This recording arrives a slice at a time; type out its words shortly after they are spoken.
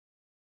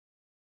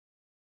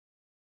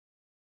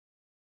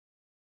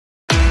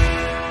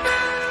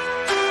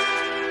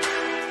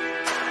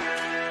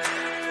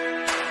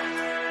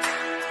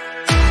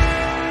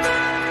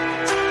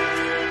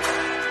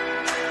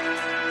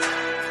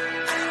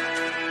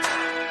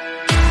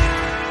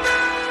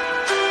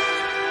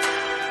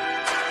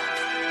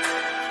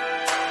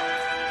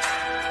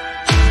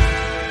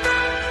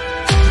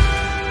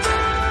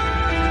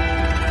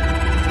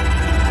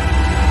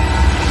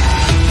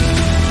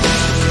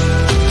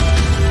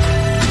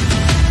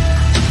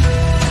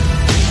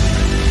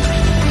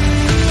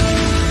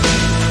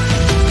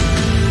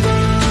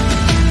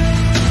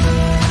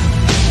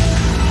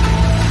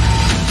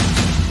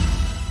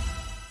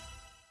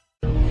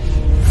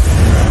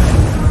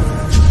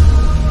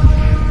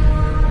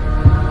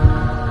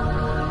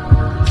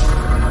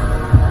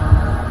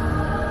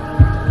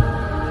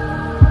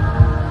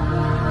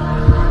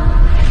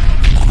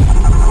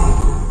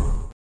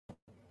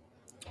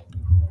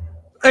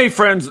Hey,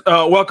 friends.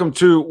 Welcome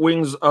to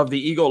Wings of the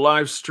Eagle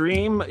live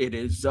stream. It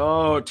is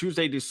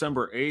Tuesday,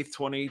 December 8th,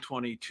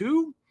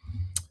 2022.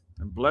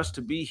 I'm blessed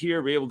to be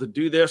here, be able to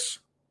do this.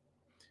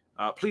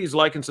 Please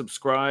like and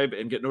subscribe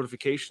and get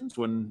notifications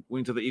when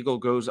Wings of the Eagle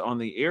goes on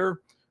the air.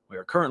 We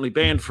are currently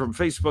banned from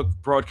Facebook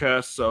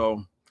broadcasts,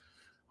 so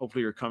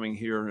hopefully you're coming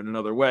here in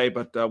another way.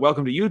 But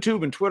welcome to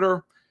YouTube and Twitter.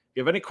 If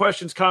you have any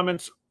questions,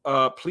 comments,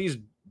 please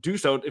do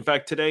so. In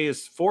fact, today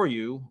is for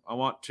you. I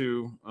want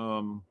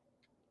to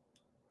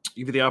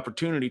give you the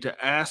opportunity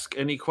to ask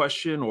any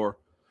question or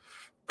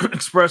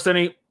express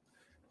any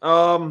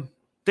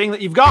thing that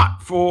you've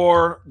got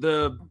for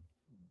the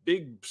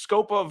big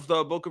scope of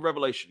the book of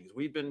Revelation.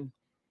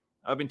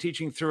 I've been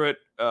teaching through it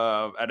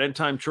at End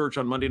Time Church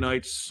on Monday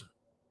nights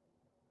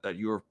that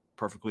you're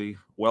perfectly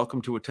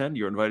welcome to attend.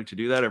 You're invited to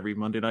do that every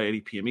Monday night,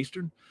 8 p.m.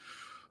 Eastern,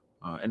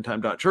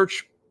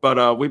 endtime.church.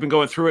 But we've been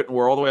going through it, and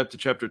we're all the way up to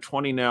chapter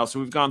 20 now.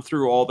 So we've gone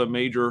through all the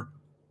major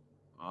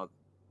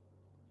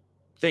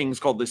things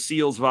called the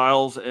seals,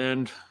 vials,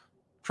 and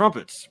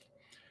trumpets.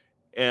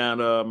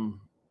 And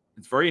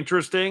it's very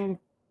interesting.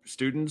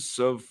 Students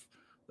of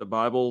the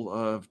Bible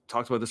have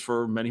talked about this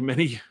for many,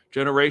 many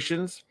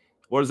generations.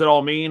 What does it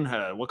all mean?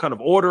 What kind of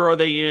order are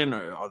they in?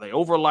 Are they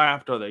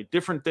overlapped? Are they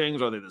different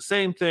things? Are they the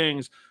same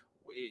things?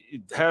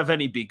 Have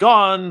any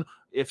begun?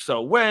 If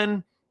so,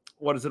 when?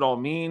 What does it all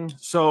mean?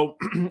 So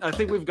I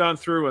think we've gone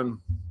through and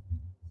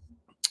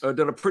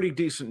done a pretty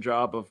decent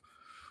job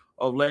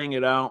of laying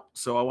it out.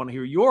 So I want to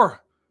hear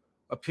your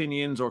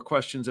opinions or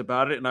questions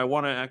about it, and I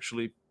want to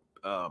actually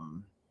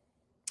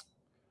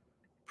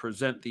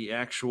present the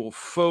actual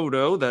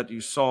photo that you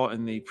saw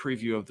in the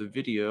preview of the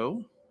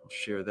video. I'll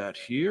share that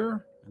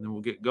here, and then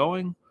we'll get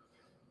going,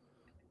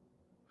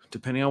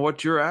 depending on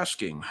what you're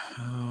asking.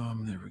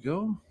 There we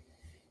go.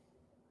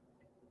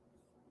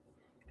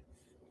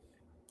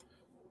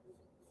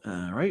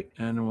 All right,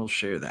 and we'll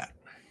share that.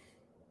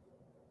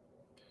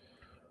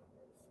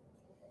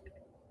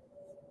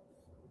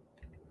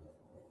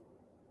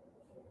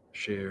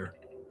 Share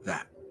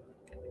that.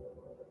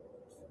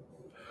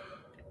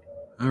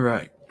 All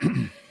right.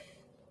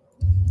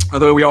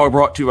 Although we are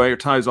brought to you by your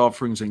tithes,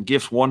 offerings, and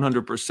gifts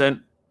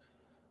 100%.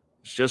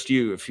 It's just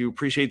you. If you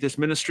appreciate this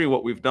ministry,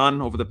 what we've done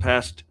over the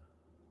past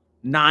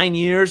 9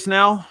 years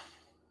now,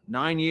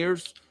 9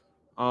 years,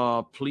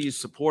 please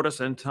support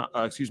us. And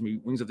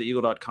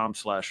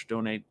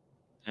wingsoftheeagle.com/donate.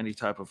 Any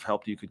type of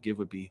help you could give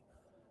would be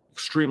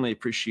extremely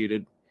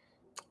appreciated.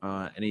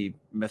 Any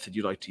method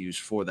you'd like to use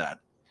for that.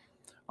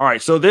 All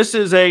right, so this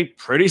is a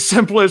pretty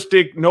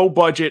simplistic,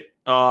 no-budget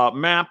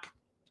map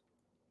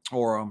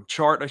or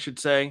chart, I should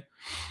say,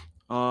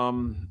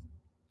 of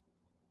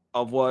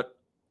what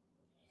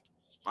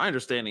my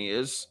understanding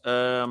is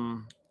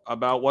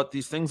about what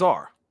these things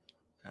are.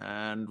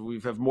 And we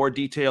have more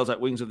details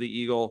at Wings of the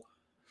Eagle.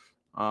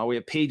 We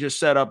have pages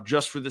set up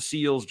just for the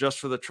seals,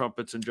 just for the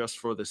trumpets, and just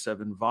for the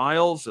 7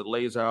 vials. It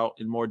lays out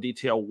in more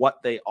detail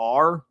what they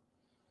are,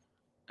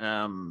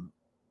 when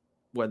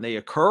they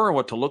occur, and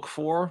what to look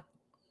for.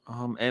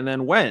 And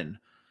then when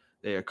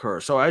they occur.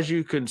 So as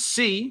you can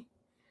see,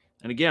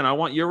 and again, I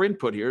want your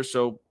input here,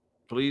 so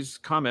please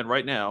comment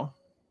right now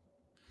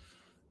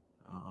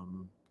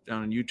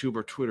down in YouTube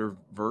or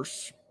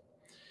Twitterverse.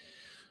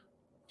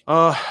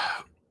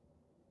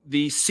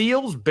 The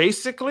seals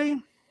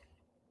basically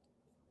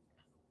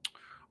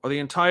are the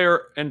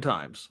entire end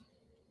times.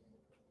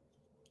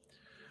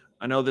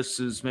 I know this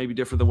is maybe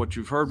different than what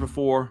you've heard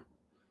before,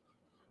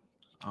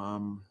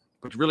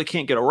 but you really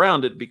can't get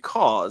around it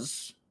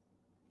because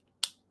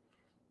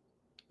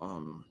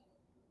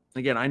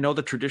again, I know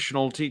the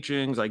traditional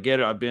teachings. I get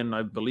it. I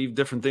believe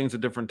different things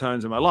at different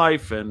times in my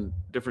life and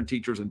different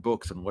teachers and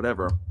books and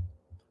whatever.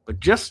 But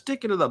just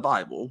sticking to the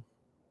Bible,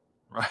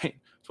 right?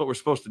 That's what we're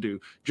supposed to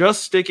do.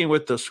 Just sticking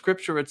with the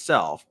scripture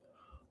itself.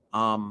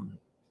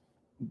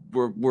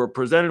 We're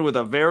presented with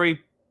a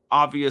very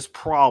obvious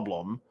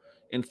problem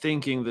in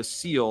thinking the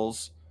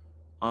seals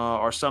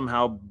are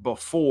somehow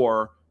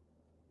before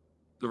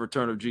the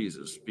return of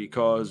Jesus,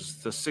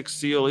 because the 6th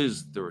seal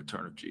is the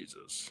return of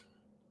Jesus.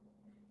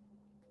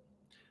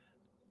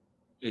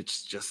 It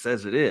just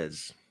says it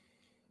is.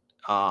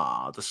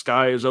 The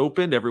sky is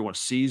opened. Everyone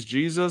sees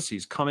Jesus.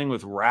 He's coming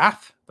with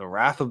wrath, the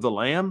wrath of the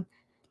Lamb.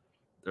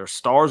 Their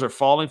stars are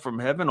falling from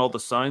heaven. All the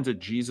signs that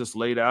Jesus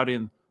laid out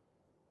in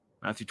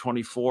Matthew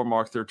 24,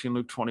 Mark 13,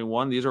 Luke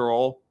 21, these are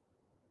all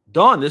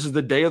done. This is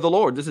the day of the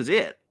Lord. This is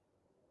it.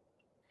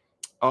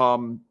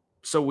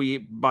 So we,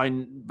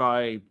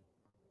 by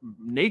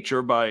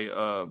nature,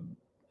 by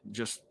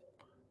just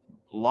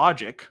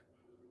logic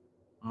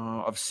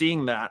of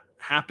seeing that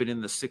happen in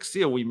the 6th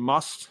seal, we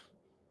must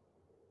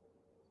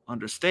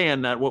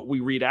understand that what we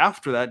read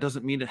after that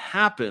doesn't mean it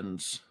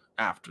happens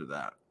after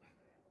that.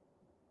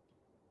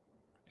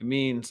 It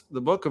means the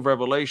book of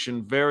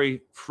Revelation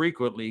very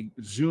frequently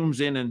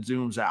zooms in and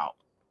zooms out.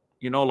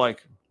 You know,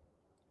 like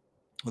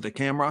with a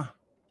camera,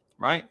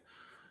 right?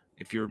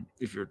 If you're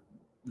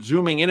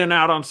zooming in and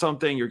out on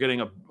something, you're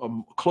getting a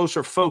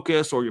closer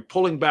focus, or you're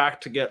pulling back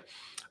to get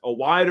a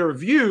wider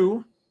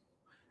view.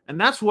 And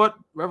that's what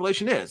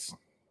Revelation is.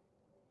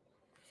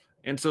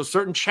 And so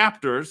certain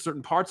chapters,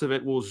 certain parts of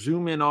it will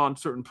zoom in on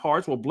certain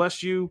parts. Well,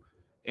 bless you,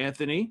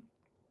 Anthony.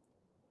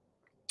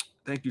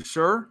 Thank you,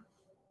 sir.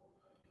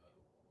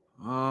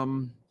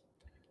 And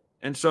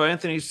so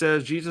Anthony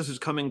says Jesus is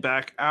coming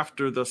back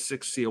after the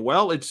sixth seal.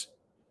 Well, it's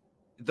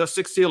the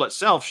sixth seal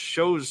itself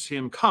shows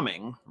him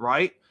coming,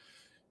 right?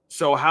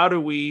 So how do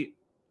we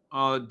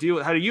how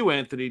do you,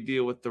 Anthony,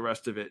 deal with the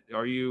rest of it?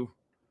 Are you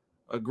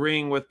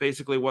agreeing with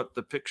basically what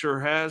the picture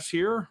has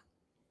here?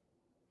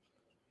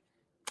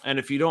 And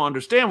if you don't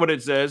understand what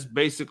it says,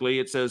 basically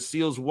it says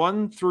seals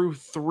 1 through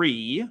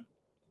 3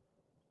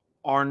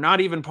 are not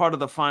even part of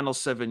the final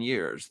 7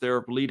 years.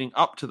 They're leading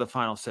up to the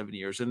final 7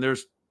 years. And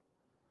there's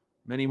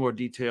many more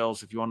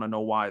details if you want to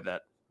know why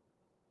that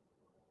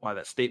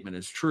statement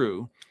is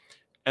true.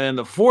 And then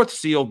the fourth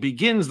seal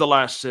begins the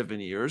last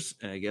 7 years.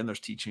 And again, there's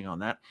teaching on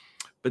that.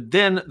 But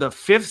then the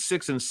fifth,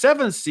 sixth, and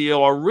seventh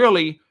seal are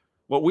really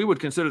what we would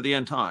consider the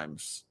end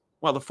times.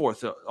 Well, the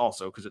fourth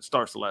also, because it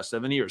starts the last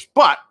 7 years.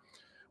 But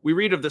we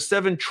read of the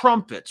 7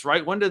 trumpets,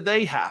 right? When did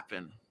they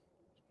happen?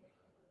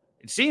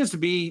 It seems to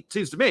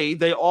me,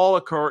 they all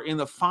occur in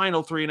the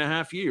final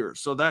 3.5 years.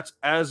 So that's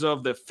as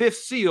of the fifth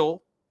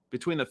seal.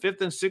 Between the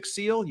fifth and sixth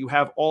seal, you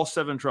have all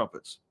 7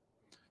 trumpets.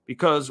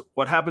 Because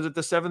what happens at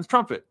the seventh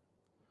trumpet?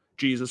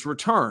 Jesus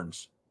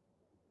returns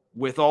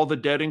with all the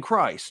dead in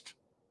Christ.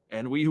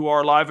 And we who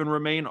are alive and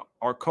remain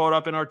are caught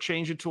up and are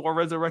changed into our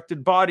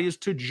resurrected bodies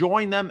to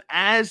join them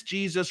as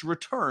Jesus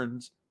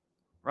returns,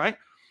 right?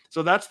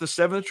 So that's the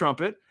seventh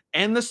trumpet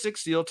and the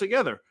sixth seal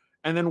together.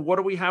 And then what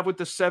do we have with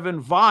the 7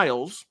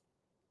 vials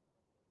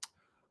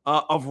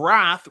of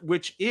wrath,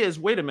 which is,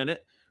 wait a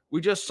minute,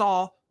 we just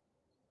saw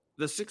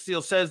the sixth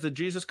seal says that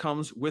Jesus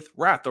comes with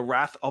wrath, the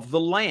wrath of the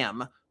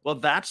Lamb. Well,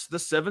 that's the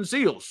 7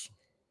 seals.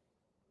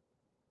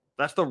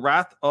 That's the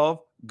wrath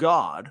of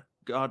God.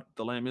 God,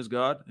 the Lamb is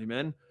God.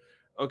 Amen.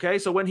 Okay,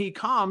 so when he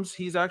comes,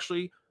 he's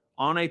actually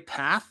on a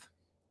path.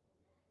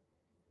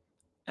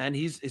 And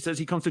it says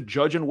he comes to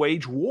judge and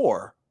wage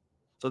war.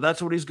 So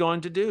that's what he's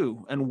going to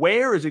do. And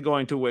where is he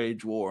going to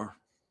wage war?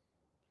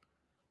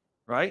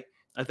 Right?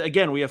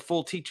 Again, we have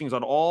full teachings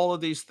on all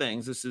of these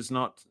things. This is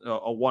not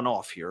a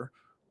one-off here.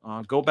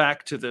 Go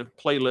back to the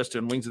playlist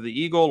in Wings of the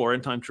Eagle or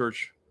End Time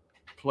Church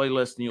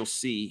playlist, and you'll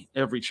see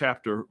every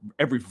chapter,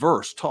 every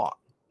verse taught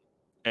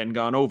and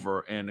gone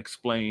over and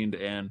explained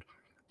and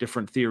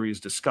different theories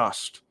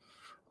discussed.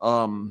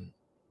 So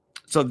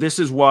this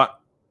is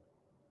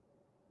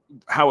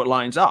how it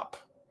lines up.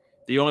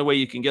 The only way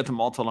you can get them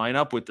all to line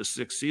up with the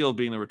sixth seal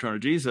being the return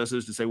of Jesus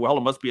is to say, well,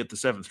 it must be at the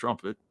seventh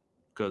trumpet,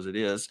 because it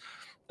is.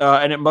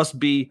 And it must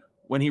be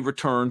when he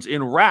returns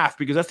in wrath,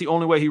 because that's the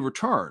only way he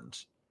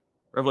returns.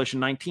 Revelation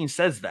 19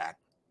 says that.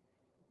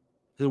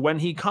 So when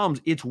he comes,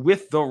 it's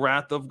with the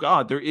wrath of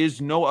God. There is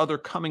no other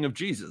coming of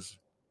Jesus.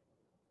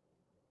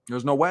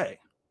 There's no way.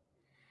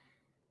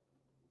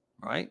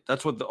 Right?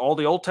 That's what all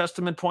the Old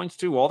Testament points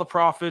to, all the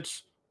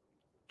prophets.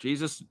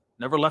 Jesus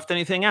never left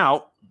anything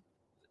out.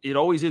 It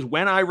always is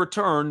when I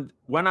return,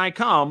 when I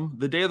come,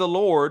 the day of the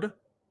Lord,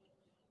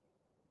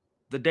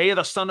 the day of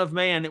the Son of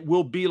Man, it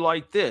will be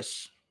like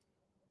this.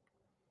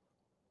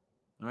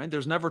 All right?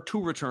 There's never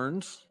 2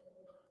 returns.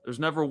 There's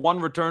never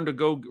one return to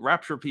go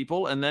rapture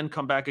people and then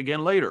come back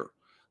again later.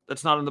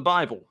 That's not in the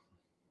Bible.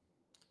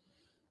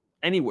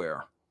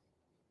 Anywhere.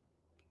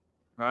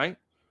 Right?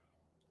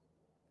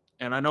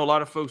 And I know a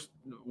lot of folks,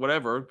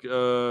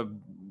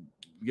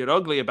 get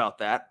ugly about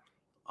that.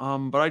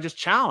 But I just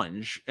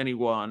challenge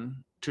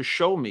anyone to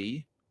show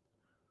me,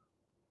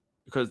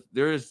 because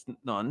there is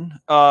none,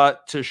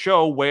 to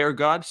show where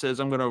God says,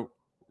 I'm going to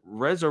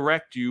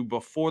resurrect you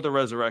before the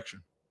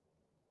resurrection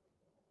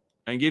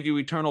and give you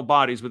eternal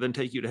bodies, but then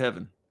take you to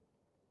heaven.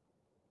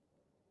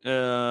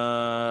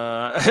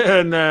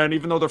 And then,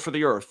 even though they're for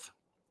the earth.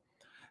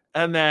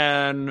 And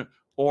then,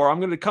 or I'm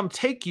going to come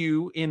take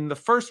you in the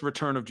first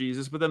return of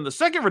Jesus, but then the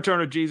second return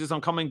of Jesus,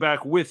 I'm coming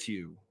back with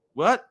you.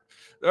 What?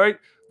 All right.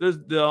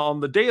 On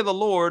the day of the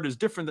Lord is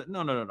different.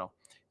 No.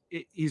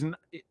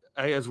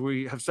 As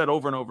we have said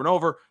over and over and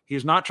over,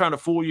 he's not trying to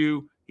fool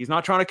you. He's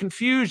not trying to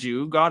confuse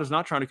you. God is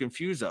not trying to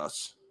confuse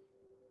us.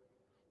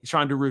 He's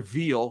trying to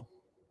reveal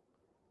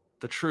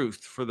the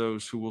truth for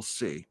those who will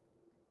see.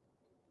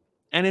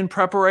 And in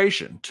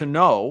preparation to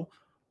know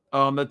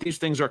that these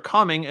things are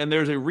coming, and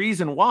there's a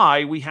reason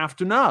why we have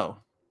to know.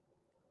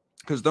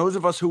 Because those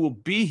of us who will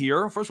be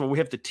here, first of all, we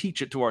have to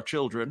teach it to our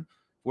children.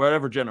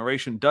 Whatever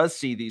generation does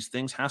see these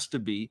things has to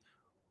be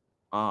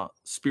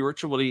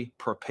spiritually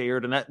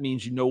prepared, and that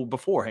means you know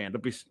beforehand.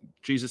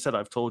 Jesus said,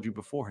 I've told you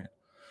beforehand.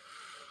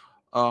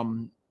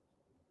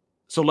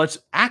 So let's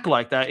act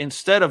like that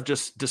instead of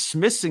just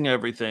dismissing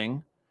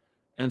everything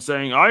and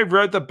saying, I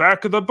read the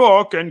back of the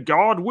book and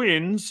God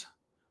wins.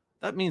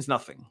 That means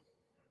nothing.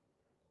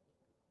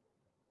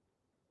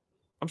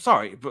 I'm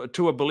sorry, but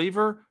to a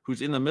believer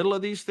who's in the middle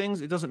of these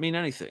things, it doesn't mean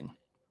anything.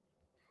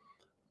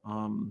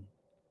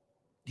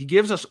 He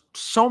gives us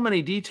so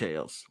many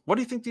details. What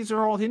do you think these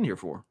are all in here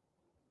for?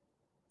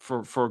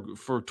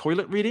 For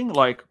toilet reading,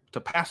 like to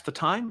pass the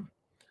time?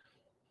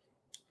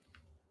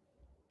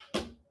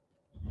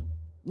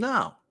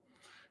 No.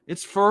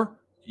 It's for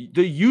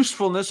the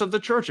usefulness of the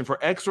church and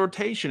for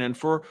exhortation and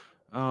for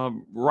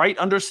right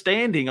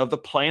understanding of the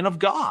plan of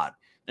God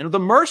and of the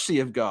mercy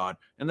of God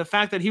and the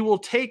fact that he will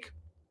take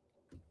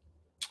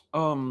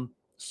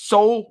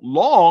so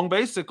long,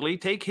 basically,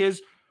 take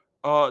his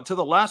to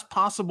the last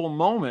possible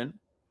moment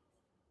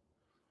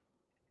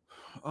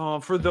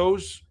for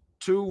those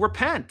to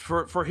repent,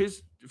 for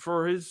his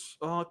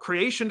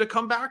creation to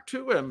come back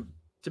to him,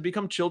 to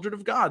become children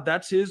of God.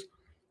 That's his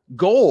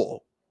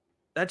goal.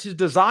 That's his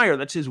desire.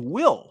 That's his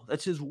will.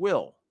 That's his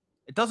will.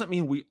 It doesn't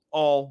mean we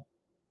all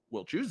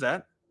will choose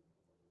that,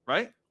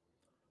 right?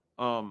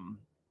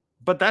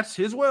 But that's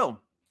his will,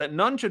 that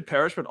none should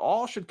perish, but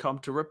all should come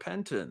to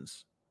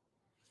repentance.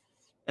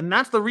 And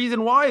that's the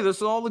reason why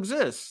this all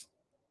exists.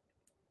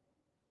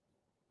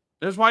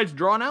 That's why it's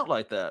drawn out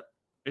like that.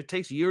 It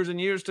takes years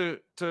and years to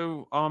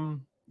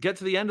get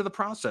to the end of the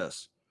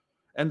process.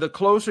 And the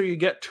closer you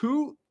get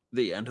to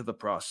the end of the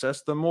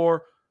process, the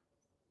more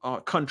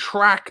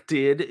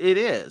contracted it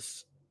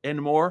is,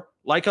 and more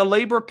like a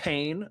labor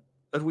pain,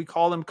 as we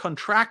call them,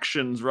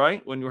 contractions,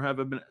 right? When you have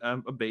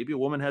a baby, a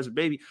woman has a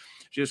baby,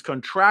 she has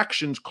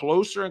contractions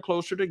closer and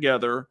closer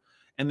together,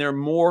 and they're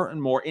more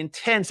and more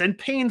intense and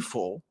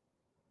painful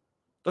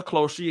the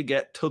closer you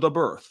get to the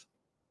birth.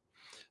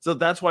 So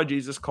that's why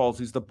Jesus calls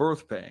these the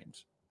birth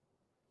pains.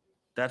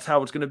 That's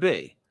how it's going to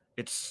be.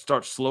 It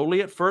starts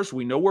slowly at first.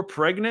 We know we're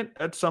pregnant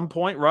at some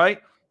point,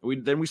 right?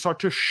 Then we start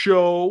to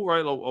show,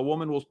 right? A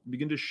woman will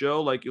begin to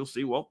show, like you'll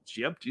see, well,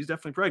 yep, she's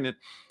definitely pregnant.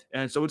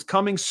 And so it's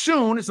coming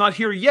soon. It's not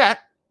here yet.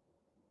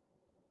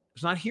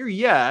 It's not here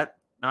yet.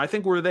 Now, I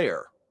think we're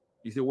there.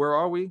 You say, where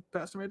are we,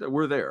 Pastor Mate?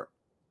 We're there.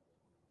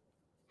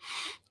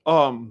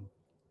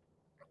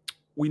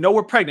 We know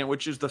we're pregnant,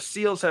 which is the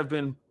seals have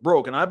been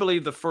broken. I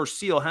believe the first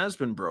seal has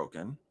been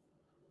broken.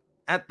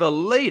 At the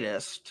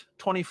latest,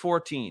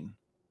 2014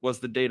 was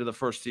the date of the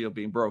first seal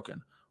being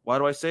broken. Why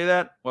do I say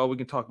that? Well, we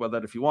can talk about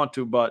that if you want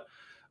to, but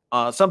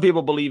some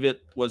people believe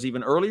it was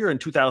even earlier, in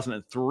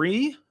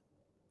 2003,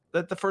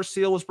 that the first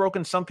seal was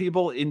broken. Some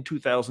people in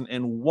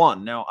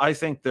 2001. Now, I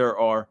think there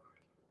are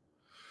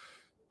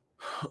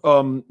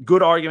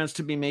good arguments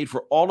to be made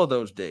for all of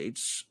those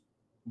dates,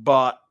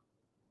 but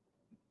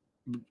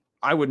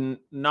I would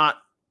not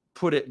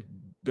put it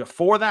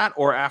before that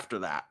or after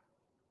that,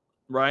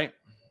 right?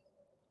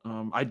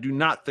 I do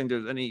not think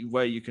there's any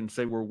way you can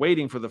say we're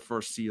waiting for the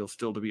first seal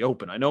still to be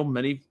open. I know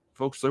many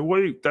folks say,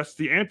 wait, that's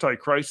the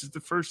Antichrist, is the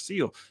first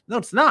seal. No,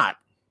 it's not.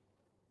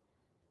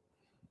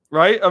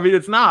 Right? I mean,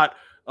 it's not.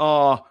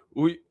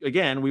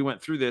 We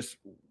went through this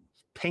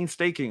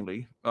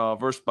painstakingly,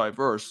 verse by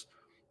verse.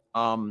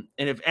 And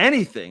if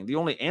anything, the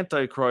only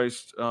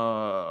Antichrist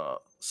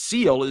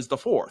seal is the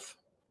fourth.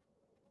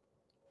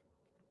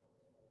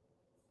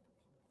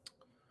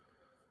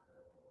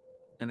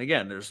 And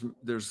again,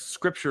 there's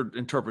scripture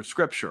interprets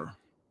scripture.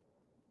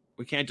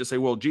 We can't just say,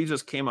 well,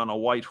 Jesus came on a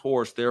white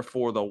horse,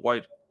 therefore the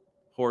white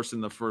horse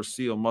in the first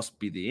seal must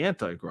be the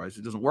Antichrist.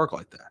 It doesn't work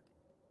like that.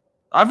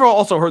 I've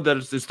also heard that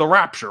it's the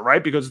rapture,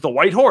 right? Because it's the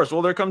white horse.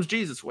 Well, there comes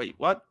Jesus. Wait,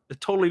 what? It's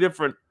totally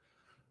different.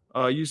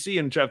 You see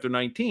in chapter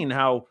 19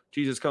 how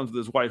Jesus comes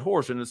with this white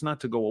horse, and it's not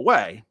to go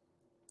away.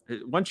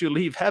 Once you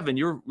leave heaven,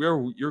 you're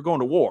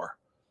going to war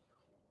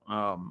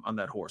on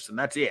that horse, and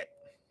that's it.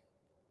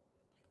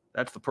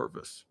 That's the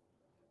purpose.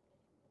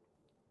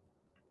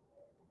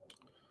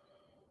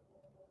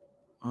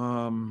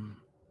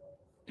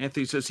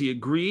 Anthony says he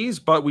agrees,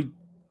 but we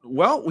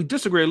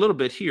disagree a little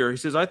bit here. He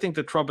says, I think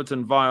the trumpets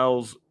and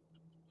vials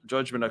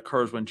judgment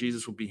occurs when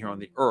Jesus will be here on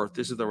the earth.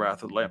 This is the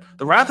wrath of the Lamb.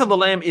 The wrath of the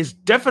Lamb is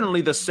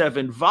definitely the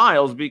 7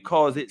 vials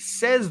because it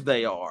says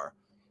they are,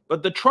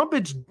 but the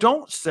trumpets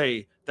don't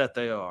say that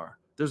they are.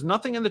 There's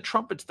nothing in the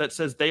trumpets that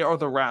says they are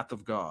the wrath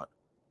of God.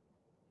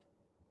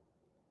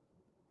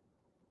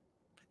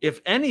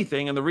 If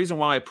anything, and the reason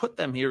why I put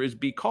them here is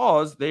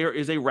because there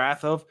is a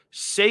wrath of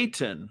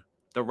Satan.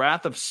 The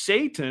wrath of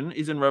Satan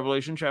is in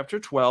Revelation chapter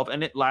 12,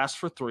 and it lasts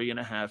for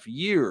 3.5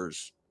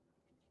 years.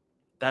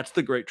 That's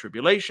the Great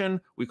Tribulation.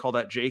 We call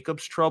that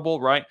Jacob's trouble,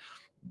 right?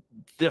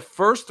 The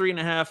last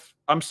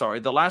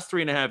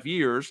 3.5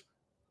 years,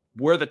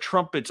 where the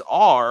trumpets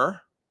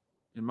are,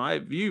 in my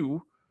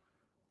view,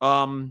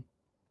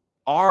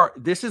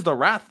 this is the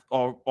wrath,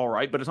 all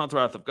right, but it's not the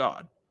wrath of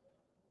God.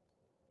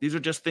 These are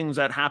just things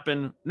that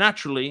happen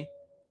naturally.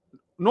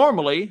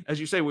 Normally, as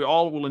you say, we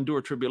all will endure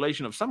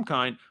tribulation of some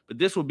kind, but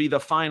this will be the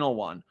final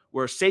one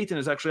where Satan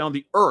is actually on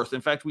the earth.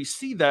 In fact, we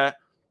see that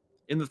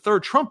in the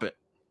third trumpet.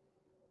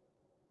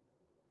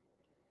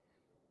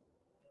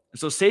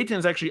 So Satan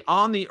is actually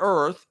on the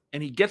earth,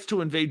 and he gets to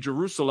invade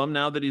Jerusalem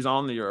now that he's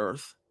on the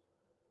earth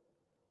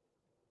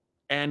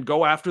and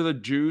go after the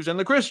Jews and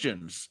the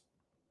Christians.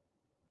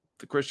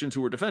 The Christians who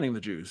were defending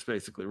the Jews,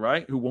 basically,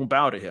 right? Who won't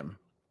bow to him.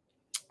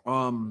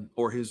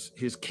 Or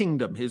his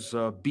kingdom, his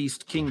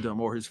beast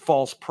kingdom, or his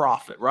false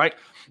prophet, right?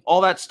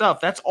 All that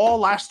stuff. That's all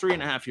last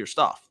 3.5 year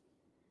stuff.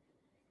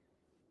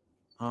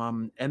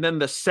 And then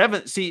the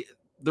 7th, see,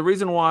 the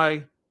reason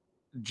why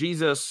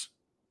Jesus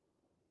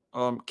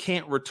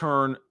can't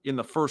return in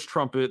the first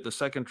trumpet, the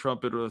second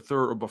trumpet, or the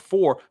third, or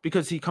before,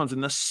 because he comes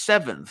in the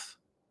seventh.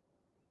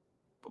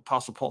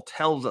 Apostle Paul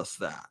tells us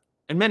that.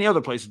 And many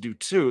other places do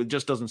too. It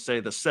just doesn't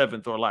say the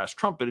seventh or last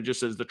trumpet. It just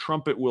says the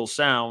trumpet will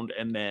sound,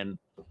 and then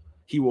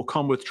he will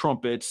come with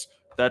trumpets.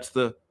 That's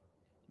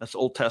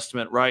Old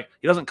Testament, right?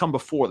 He doesn't come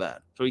before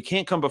that. So he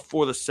can't come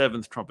before the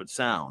seventh trumpet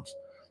sounds.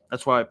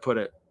 That's why I put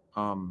it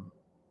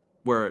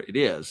where it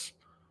is.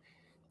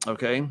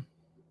 Okay?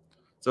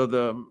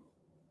 So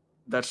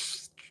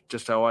that's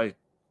just how I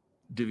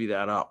divvy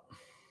that up.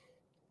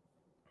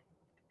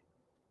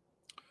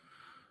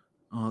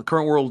 The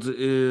current world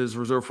is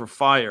reserved for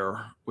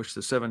fire, which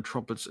the seven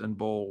trumpets and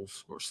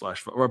bowls,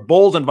 or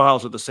bowls and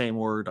vials are the same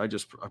word. I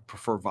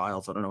prefer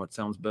vials. I don't know. It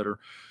sounds better.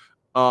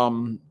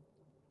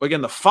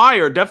 Again, the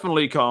fire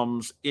definitely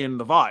comes in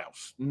the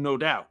vials, no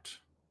doubt.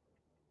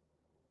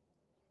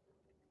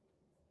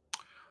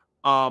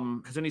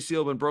 Has any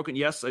seal been broken?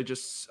 Yes, I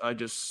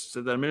just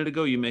said that a minute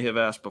ago. You may have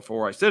asked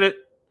before I said it.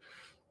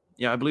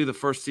 Yeah, I believe the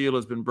first seal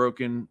has been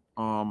broken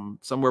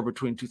somewhere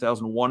between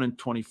 2001 and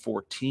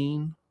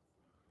 2014.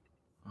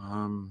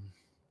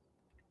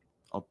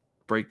 I'll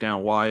break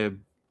down why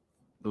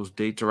those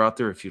dates are out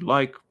there if you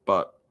like,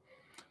 but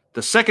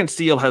the second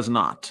seal has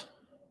not.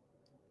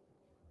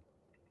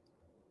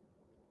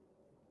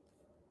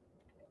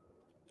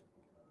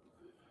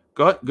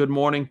 Good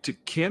morning to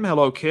Kim.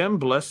 Hello, Kim.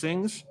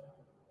 Blessings.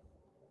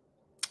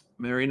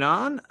 Mary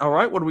Nan. All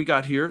right, what do we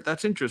got here?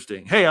 That's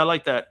interesting. Hey, I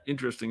like that.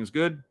 Interesting is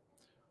good.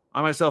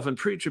 I myself am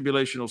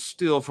pre-tribulational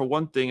still. For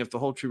one thing, if the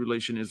whole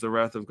tribulation is the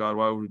wrath of God,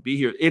 why would we be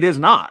here? It is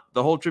not.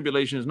 The whole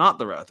tribulation is not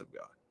the wrath of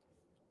God.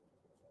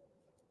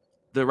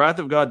 The wrath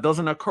of God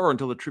doesn't occur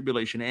until the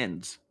tribulation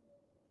ends.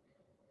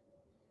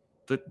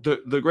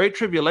 The great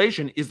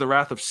tribulation is the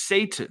wrath of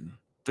Satan.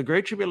 The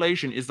great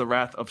tribulation is the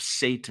wrath of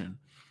Satan,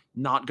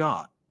 not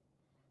God.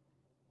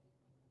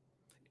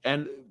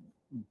 And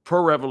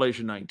per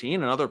Revelation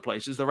 19 and other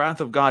places, the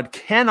wrath of God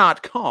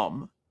cannot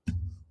come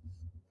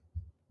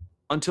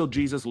until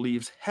Jesus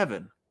leaves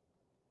heaven.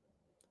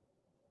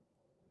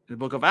 In the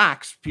book of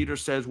Acts, Peter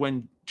says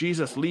when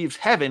Jesus leaves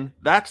heaven,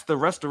 that's the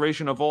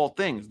restoration of all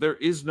things. There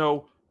is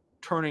no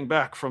turning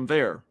back from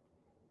there.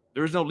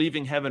 There is no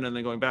leaving heaven and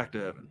then going back to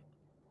heaven.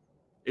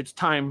 It's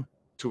time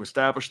to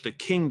establish the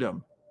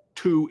kingdom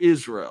to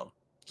Israel.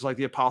 It's like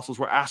the apostles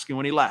were asking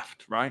when he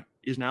left, right?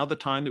 Is now the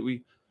time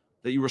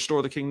that you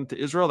restore the kingdom to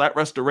Israel? That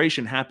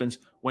restoration happens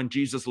when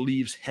Jesus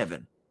leaves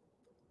heaven.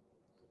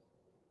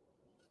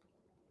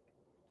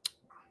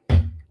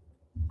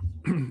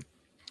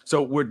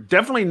 So we're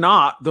definitely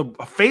not the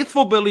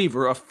faithful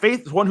believer,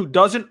 one who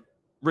doesn't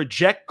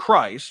reject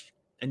Christ,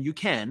 and you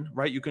can,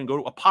 right? You can go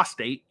to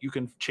apostate. You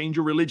can change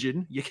your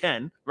religion. You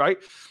can, right?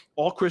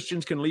 All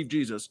Christians can leave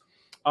Jesus.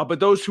 But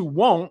those who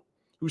won't,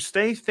 who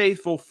stay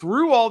faithful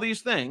through all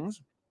these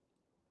things,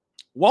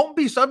 won't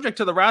be subject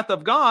to the wrath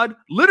of God.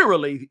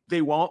 Literally,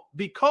 they won't,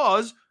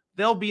 because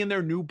they'll be in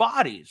their new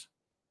bodies,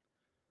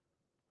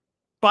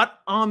 but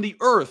on the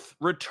earth,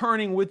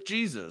 returning with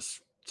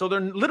Jesus. So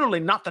they're literally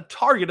not the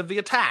target of the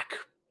attack.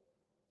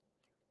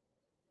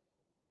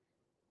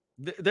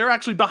 They're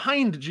actually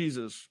behind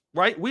Jesus,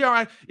 right? We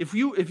are. If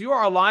you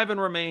are alive and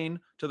remain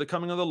to the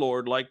coming of the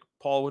Lord, like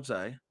Paul would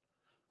say,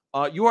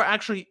 you are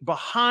actually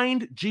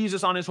behind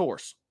Jesus on his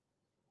horse.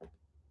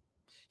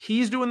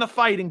 He's doing the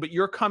fighting, but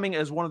you're coming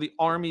as one of the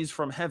armies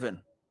from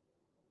heaven.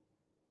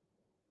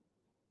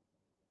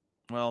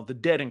 Well, the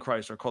dead in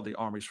Christ are called the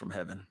armies from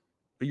heaven,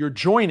 but you're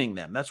joining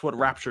them. That's what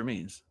rapture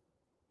means.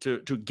 To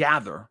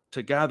gather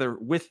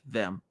with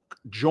them,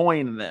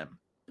 join them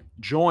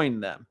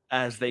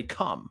as they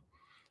come,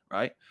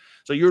 right?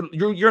 So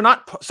you're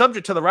not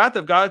subject to the wrath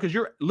of God because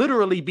you're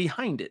literally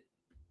behind it.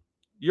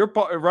 You're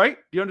right.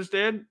 Do you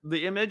understand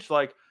the image?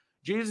 Like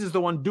Jesus is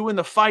the one doing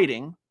the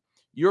fighting.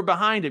 You're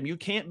behind him. You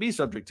can't be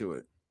subject to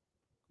it.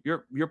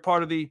 You're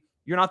part of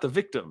you're not the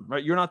victim,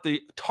 right? You're not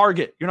the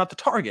target. You're not the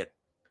target.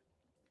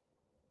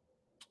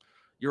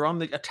 You're on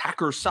the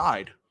attacker's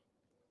side.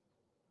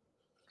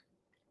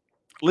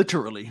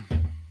 Literally.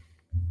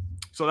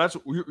 So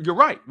you're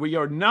right. We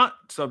are not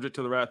subject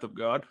to the wrath of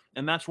God.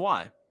 And that's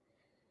why.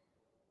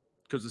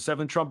 Because the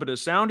seventh trumpet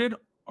has sounded,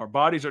 our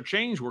bodies are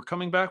changed. We're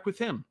coming back with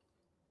him.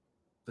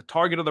 The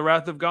target of the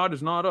wrath of God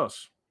is not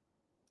us.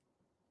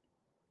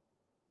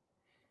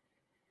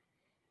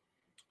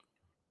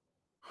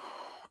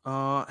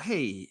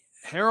 Hey,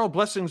 Harold,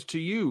 blessings to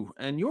you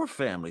and your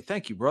family.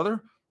 Thank you,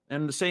 brother.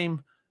 And the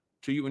same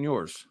to you and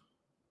yours.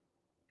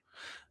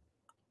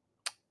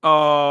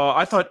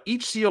 I thought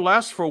each seal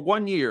lasts for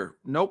 1 year.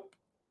 Nope.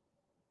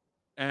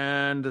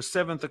 And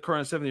the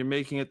current seventh, you're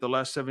making it the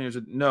last 7 years.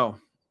 No.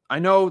 I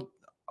know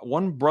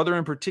one brother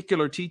in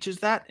particular teaches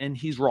that, and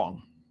he's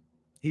wrong.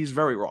 He's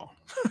very wrong.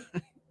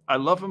 I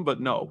love him,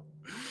 but no.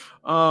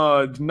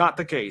 It's not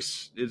the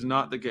case. It's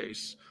not the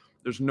case.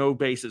 There's no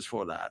basis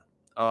for that.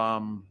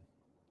 There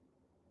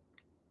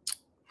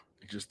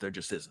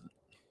just isn't.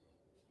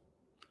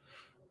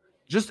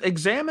 Just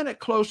examine it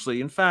closely.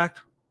 In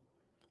fact,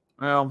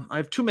 Well, I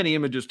have too many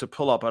images to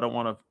pull up. I don't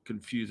want to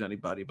confuse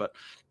anybody. But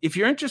if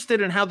you're interested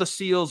in how the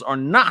seals are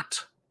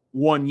not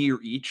 1 year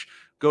each,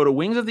 go to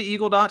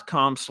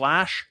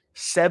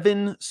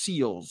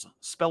wingsoftheeagle.com/7seals.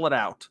 Spell it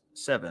out,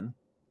 7.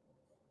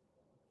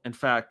 In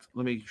fact,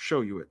 let me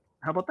show you it.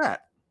 How about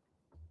that?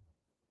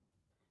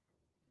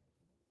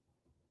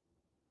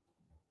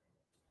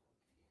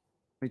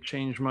 Let me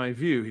change my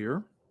view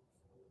here.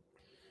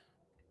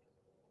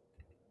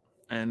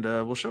 And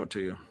we'll show it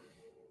to you.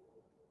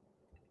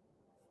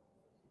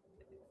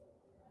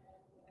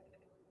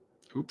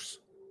 Oops.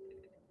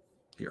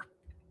 Here.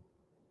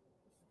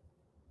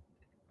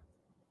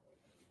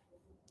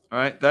 All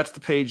right, that's the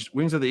page,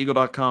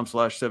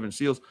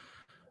 wingsoftheeagle.com/7seals.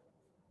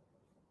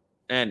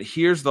 And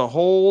here's the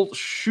whole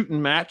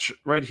shooting match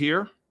right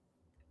here.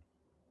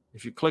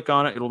 If you click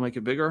on it, it'll make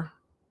it bigger.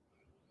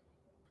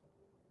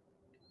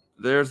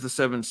 There's the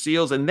 7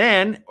 seals. And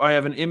then I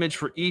have an image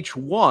for each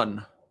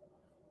one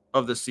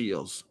of the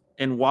seals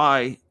and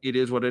why it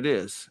is what it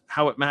is,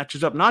 how it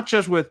matches up, not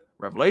just with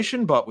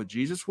Revelation, but with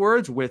Jesus'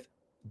 words, with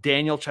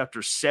Daniel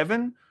chapter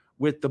 7,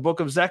 with the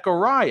book of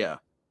Zechariah.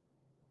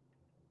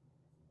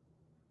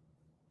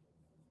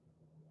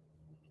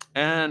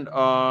 And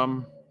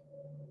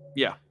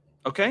yeah.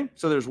 Okay.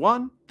 So there's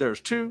 1,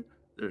 there's 2,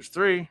 there's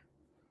 3.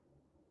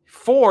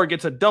 4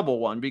 gets a double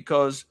one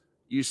because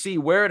you see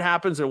where it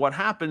happens and what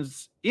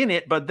happens in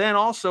it, but then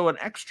also an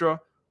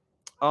extra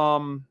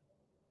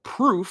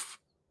proof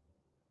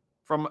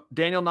from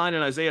Daniel 9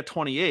 and Isaiah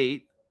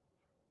 28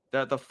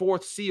 that the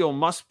 4th seal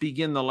must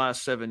begin the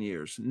last 7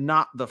 years,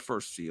 not the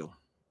first seal.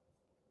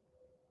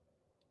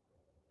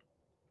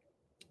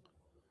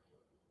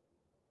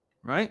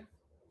 Right?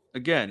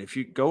 Again, if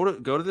you go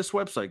to this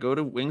website, go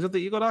to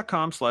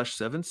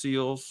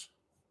wingsoftheeagle.com/7seals.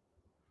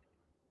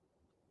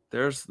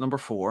 There's number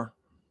 4.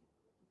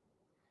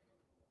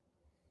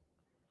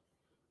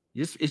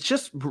 It's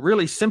just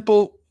really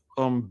simple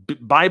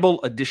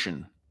Bible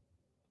addition.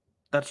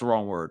 That's the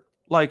wrong word.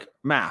 Like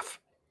math.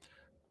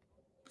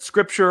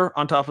 Scripture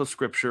on top of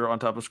scripture on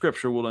top of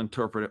scripture will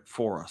interpret it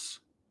for us.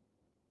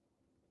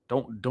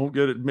 Don't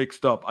get it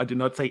mixed up. I did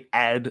not say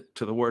add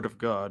to the word of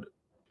God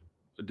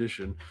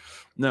addition.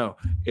 No,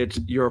 it's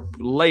you're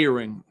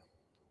layering,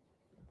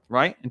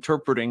 right?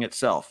 Interpreting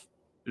itself.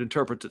 It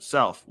interprets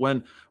itself.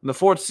 When the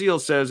 4th seal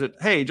says it,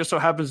 hey, just so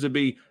happens to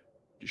be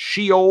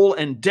Sheol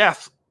and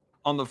death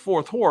on the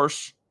 4th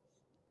horse,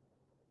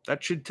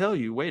 that should tell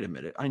you, wait a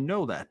minute, I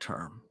know that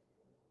term.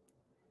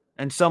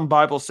 And some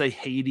Bibles say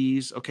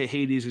Hades. Okay,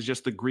 Hades is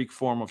just the Greek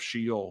form of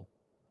Sheol.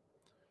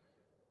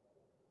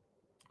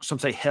 Some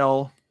say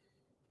hell.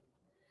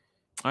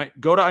 All right,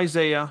 go to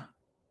Isaiah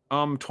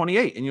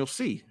 28 and you'll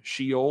see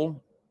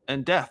Sheol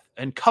and death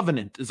and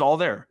covenant is all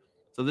there.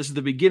 So this is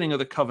the beginning of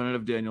the covenant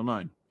of Daniel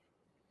 9.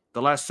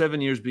 The last 7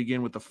 years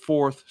begin with the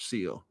 4th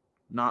seal,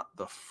 not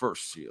the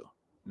first seal.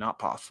 Not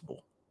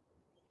possible.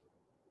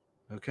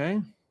 Okay.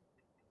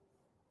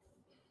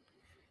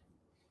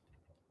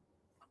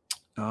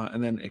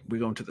 And then we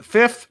go into the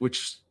 5th,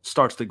 which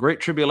starts the Great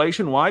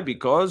Tribulation. Why?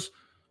 Because,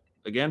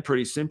 again,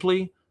 pretty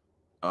simply,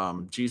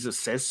 Jesus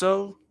says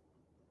so.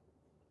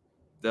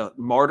 The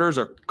martyrs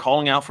are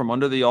calling out from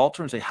under the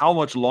altar and say, how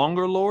much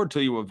longer, Lord,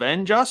 till you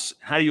avenge us?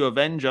 How do you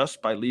avenge us?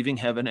 By leaving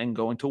heaven and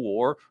going to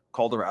war,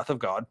 called the wrath of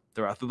God,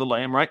 the wrath of the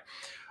Lamb, right?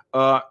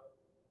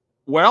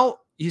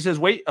 Well, he says,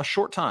 wait a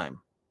short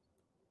time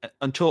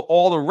until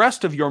all the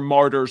rest of your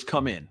martyrs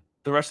come in.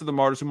 The rest of the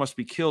martyrs who must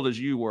be killed as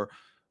you were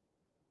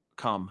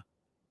come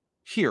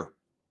here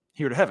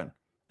to heaven.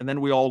 And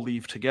then we all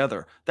leave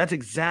together. That's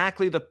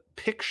exactly the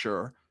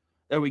picture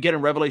that we get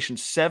in Revelation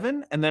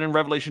 7 and then in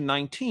Revelation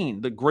 19,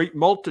 the great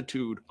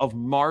multitude of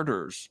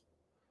martyrs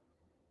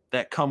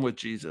that come with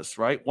Jesus,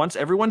 right? Once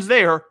everyone's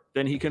there,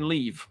 then he can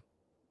leave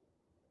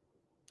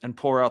and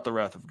pour out the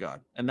wrath of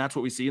God. And that's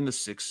what we see in the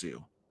 6th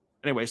seal.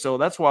 Anyway, so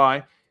that's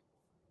why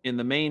in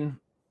the main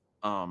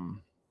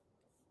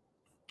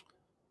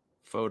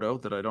photo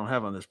that I don't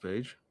have on this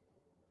page,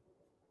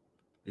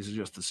 these are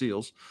just the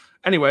seals.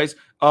 Anyways,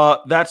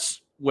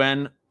 that's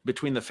when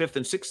between the 5th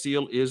and 6th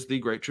seal is the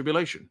Great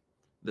Tribulation.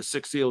 The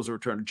 6th seal is the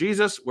return of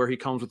Jesus, where he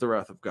comes with the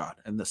wrath of God.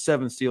 And the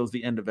 7th seal is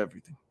the end of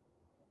everything.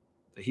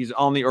 He's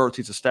on the earth.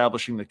 He's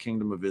establishing the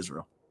kingdom of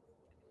Israel.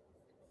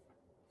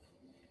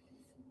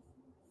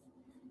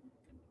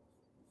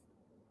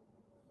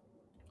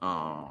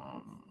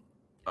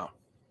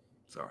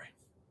 Sorry.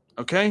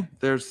 Okay,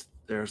 there's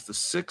the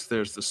 6th,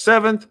 there's the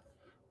 7th.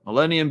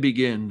 Millennium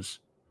begins.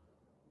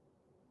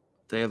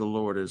 Day of the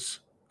Lord is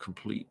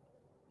complete.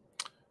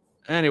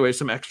 Anyway,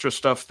 some extra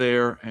stuff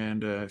there,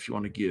 and if you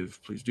want to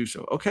give, please do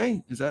so.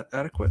 Okay, is that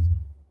adequate?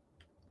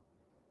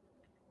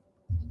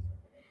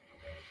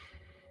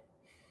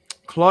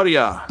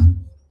 Claudia,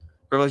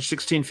 Revelation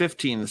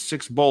 16:15, the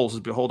 6 bowls is,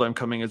 behold, I'm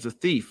coming as a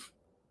thief.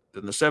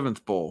 Then the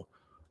 7th bowl.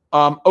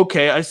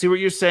 Okay, I see what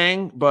you're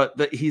saying, but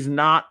that he's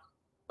not.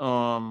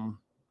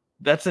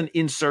 That's an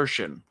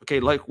insertion.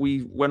 Okay, like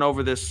we went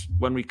over this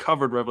when we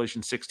covered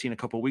Revelation 16 a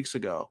couple of weeks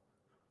ago.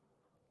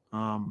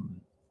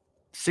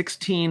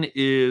 16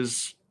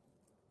 is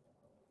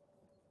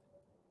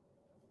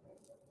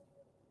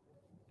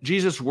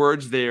Jesus'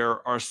 words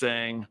there are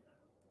saying,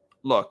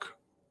 look,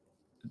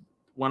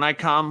 when I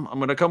come, I'm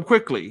going to come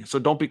quickly, so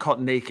don't be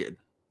caught naked.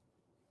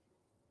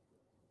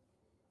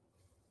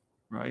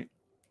 Right?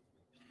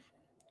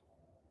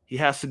 He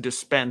has to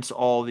dispense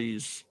all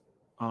these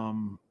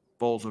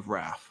bowls of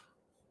wrath.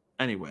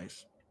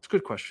 Anyways, it's a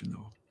good question,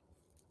 though,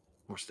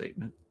 or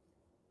statement.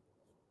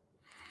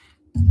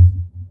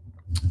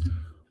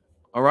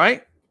 All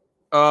right.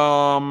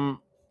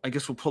 I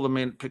guess we'll pull the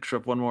main picture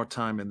up one more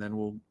time, and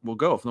then we'll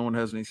go if no one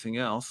has anything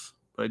else.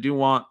 But I do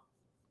want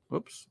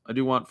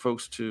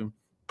folks to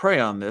pray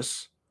on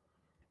this,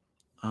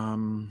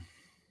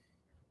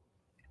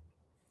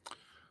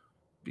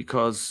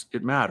 because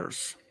it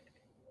matters.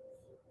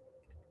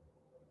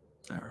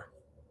 There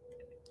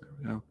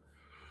we go.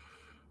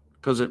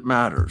 Because it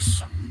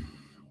matters.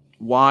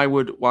 Why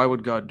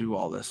would God do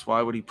all this?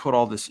 Why would he put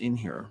all this in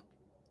here?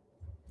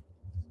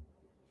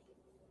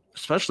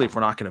 Especially if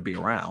we're not going to be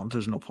around.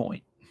 There's no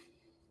point.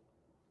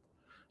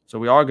 So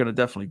we are going to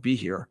definitely be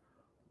here.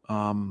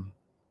 And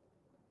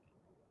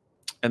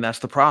that's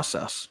the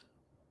process.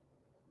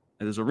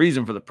 And there's a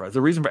reason for the process.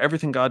 There's a reason for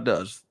everything God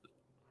does.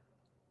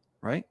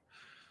 Right?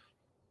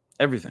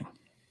 Everything.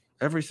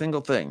 Every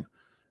single thing.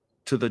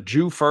 To the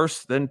Jew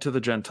first, then to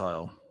the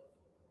Gentile.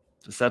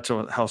 That's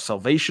how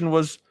salvation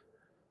was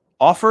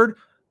offered.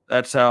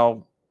 That's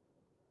how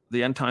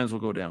the end times will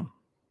go down.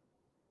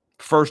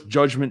 First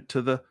judgment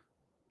to the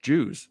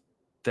Jews,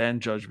 then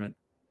judgment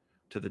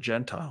to the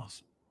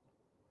Gentiles.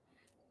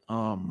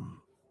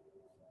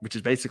 Which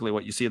is basically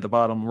what you see at the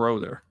bottom row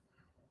there.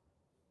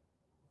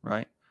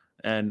 Right?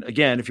 And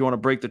again, if you want to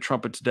break the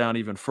trumpets down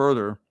even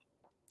further,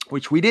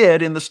 which we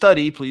did in the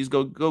study, please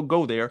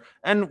go there.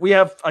 And we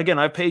have, again,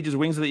 I have pages,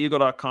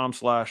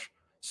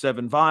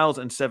 wingsoftheeagle.com/7 vials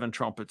and 7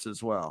 trumpets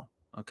as well.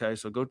 Okay,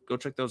 so go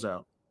check those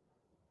out.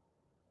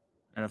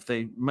 And if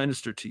they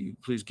minister to you,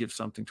 please give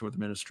something toward the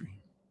ministry.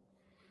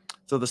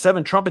 So the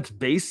 7 trumpets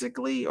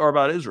basically are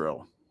about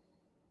Israel.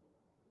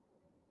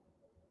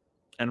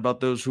 And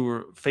about those who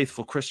are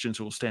faithful Christians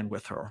who will stand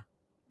with her.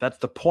 That's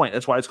the point.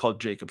 That's why it's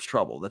called Jacob's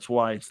trouble. That's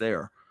why it's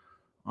there.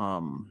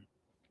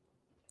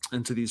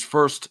 And so these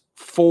first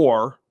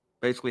 4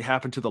 basically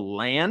happen to the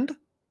land.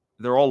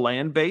 They're all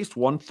land-based.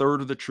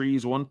 1/3 of the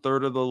trees,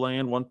 1/3 of the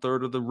land,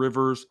 1/3 of the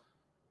rivers,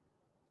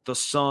 the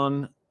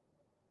sun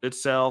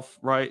itself,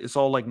 right? It's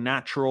all like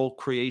natural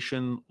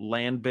creation,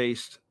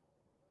 land-based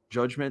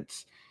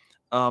judgments.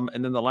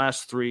 And then the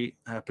last 3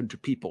 happen to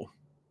people.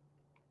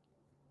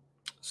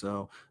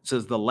 So it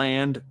says the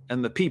land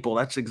and the people.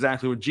 That's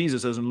exactly what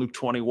Jesus says in Luke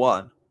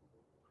 21.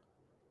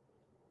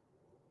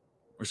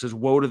 Where it says,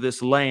 woe to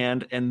this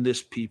land and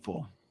this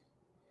people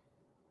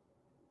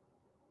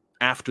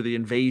after the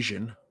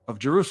invasion of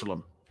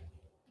Jerusalem.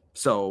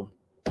 So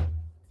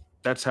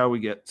that's how we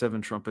get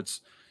 7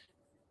 trumpets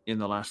in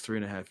the last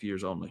 3.5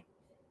 years only.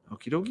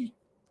 Okie dokie.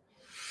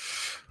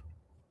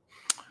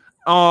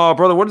 Oh,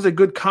 brother, what is a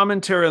good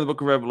commentary on the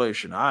book of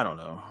Revelation? I don't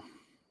know.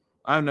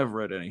 I've never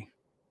read any.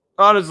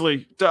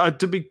 Honestly,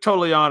 to be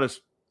totally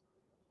honest,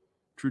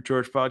 True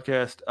Church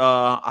Podcast,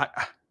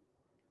 I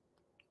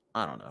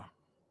don't know.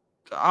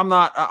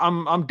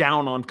 I'm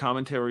down on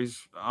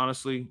commentaries,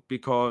 honestly,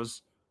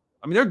 because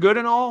I mean they're good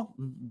and all.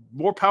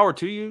 More power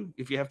to you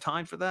if you have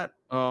time for that.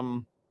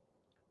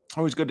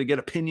 Always good to get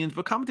opinions,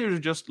 but commentaries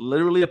are just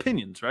literally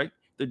opinions, right?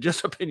 They're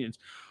just opinions.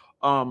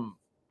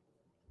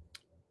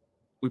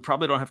 We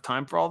probably don't have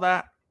time for all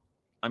that.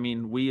 I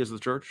mean, we as the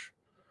church.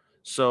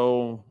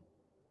 So,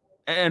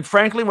 and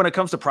frankly, when it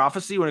comes to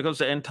prophecy, when it comes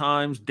to end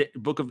times,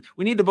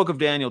 we need the book of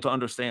Daniel to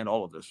understand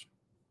all of this.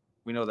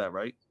 We know that,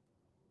 right?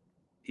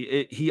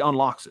 He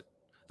unlocks it.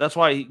 That's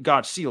why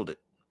God sealed it.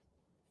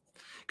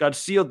 God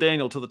sealed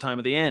Daniel till the time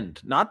of the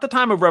end, not the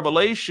time of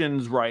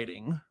Revelation's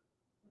writing.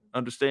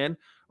 Understand?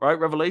 Right?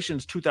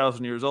 Revelation's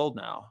 2,000 years old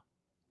now.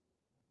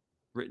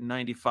 Written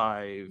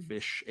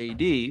 95-ish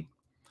AD.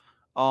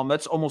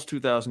 That's almost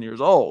 2,000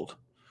 years old.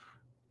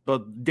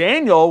 But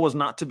Daniel was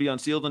not to be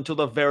unsealed until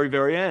the very,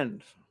 very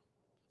end.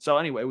 So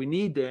anyway, we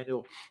need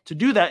Daniel to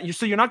do that.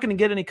 So you're not going to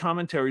get any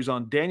commentaries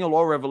on Daniel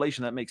or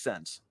Revelation that makes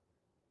sense.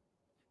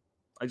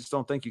 I just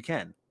don't think you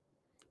can,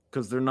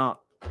 because they're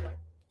not.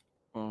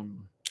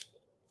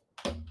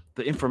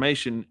 The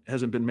information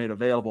hasn't been made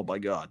available by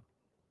God.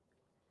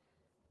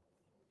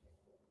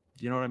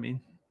 Do you know what I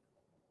mean?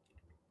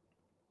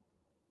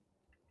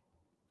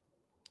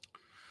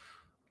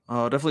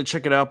 Definitely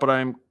check it out. But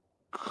I'm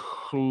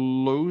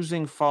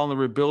following the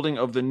rebuilding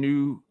of the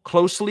new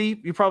closely.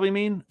 You probably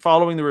mean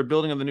following the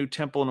rebuilding of the new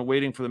temple and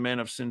waiting for the man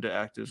of sin to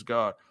act as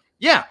God.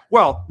 Yeah,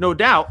 well, no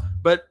doubt.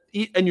 But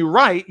and you're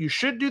right. You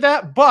should do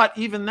that. But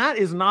even that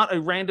is not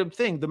a random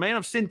thing. The man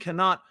of sin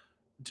cannot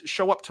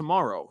show up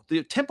tomorrow.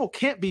 The temple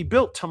can't be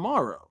built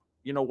tomorrow.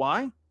 You know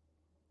why?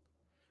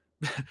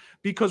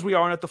 Because we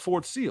aren't at the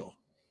 4th seal.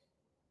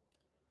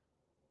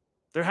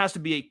 There has to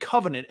be a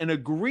covenant, an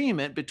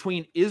agreement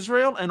between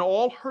Israel and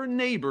all her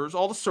neighbors,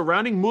 all the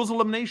surrounding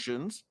Muslim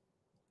nations,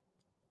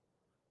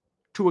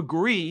 to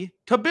agree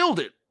to build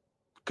it.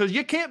 Because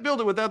you can't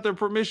build it without their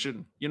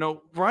permission,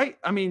 right?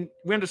 I mean,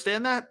 we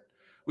understand that,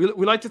 We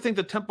like to think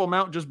the Temple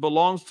Mount just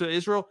belongs to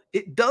Israel.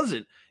 It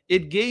doesn't.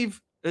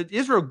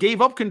 Israel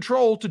gave up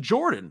control to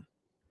Jordan.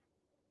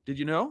 Did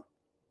you know?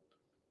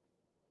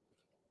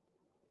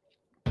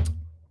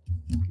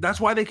 That's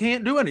why they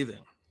can't do anything.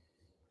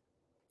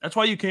 That's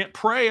why you can't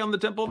pray on the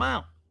Temple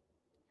Mount.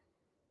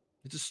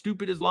 It's a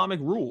stupid Islamic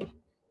rule.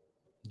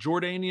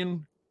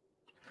 Jordanian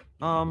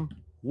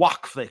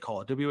Waqf, they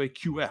call it,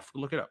 WAQF.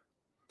 Look it up.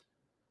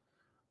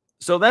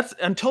 So that's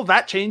until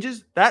that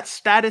changes, that's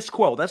status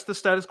quo. That's the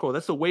status quo.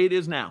 That's the way it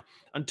is now.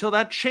 Until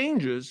that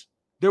changes,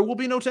 there will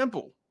be no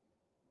temple.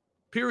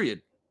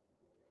 Period.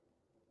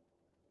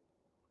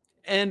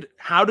 And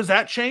how does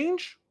that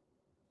change?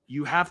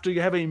 You have to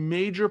have a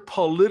major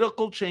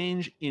political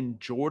change in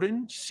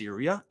Jordan,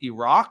 Syria,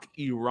 Iraq,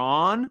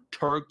 Iran,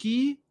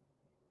 Turkey,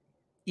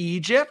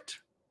 Egypt.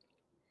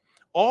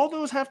 All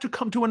those have to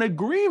come to an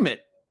agreement.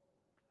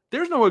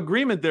 There's no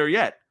agreement there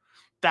yet.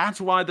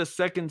 That's why the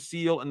second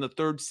seal and the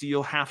third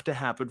seal have to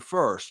happen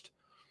first.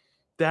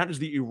 That is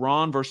the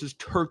Iran versus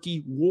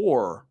Turkey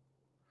war.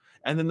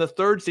 And then the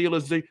third seal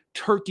is the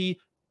Turkey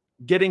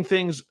getting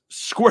things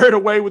squared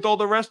away with all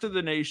the rest of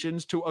the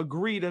nations to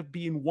agree to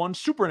being one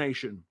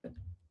supernation.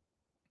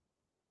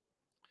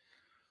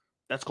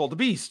 That's called the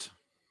beast.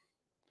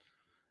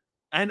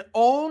 And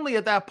only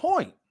at that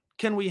point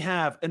can we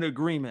have an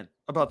agreement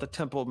about the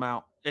Temple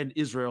Mount and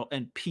Israel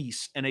and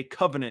peace and a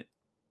covenant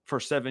for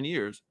 7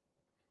 years,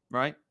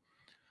 right?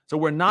 So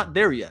we're not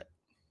there yet.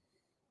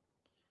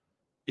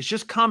 It's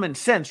just common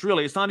sense,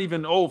 really. It's not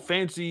even,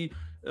 fancy,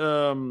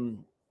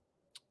 Bible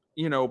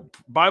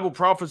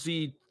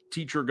prophecy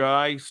teacher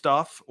guy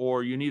stuff,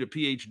 or you need a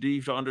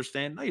PhD to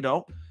understand. No, you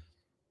don't.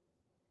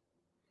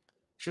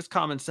 It's just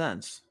common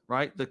sense,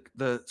 right?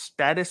 The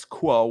status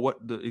quo, what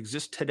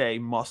exists today,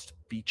 must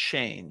be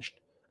changed.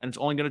 And it's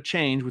only going to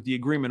change with the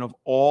agreement of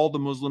all the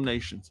Muslim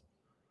nations.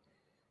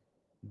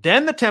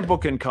 Then the temple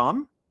can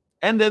come,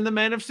 and then the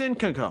man of sin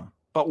can come.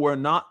 But we're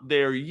not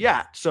there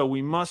yet. So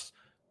we must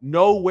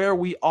know where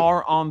we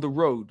are on the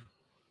road.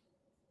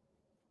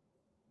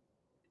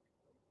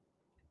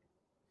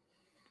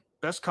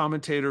 Best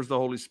commentator is the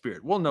Holy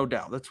Spirit. Well, no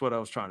doubt. That's what I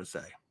was trying to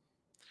say.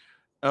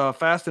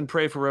 Fast and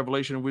pray for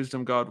revelation and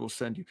wisdom God will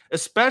send you.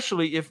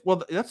 Especially if,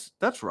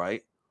 that's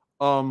right.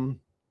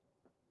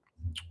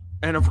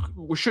 And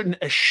we shouldn't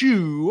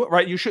eschew,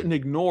 right? You shouldn't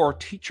ignore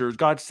teachers.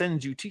 God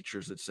sends you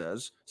teachers, it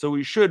says. So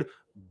we should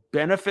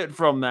benefit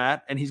from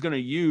that. And he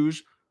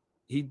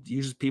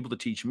uses people to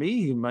teach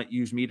me. He might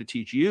use me to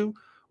teach you,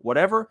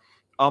 whatever.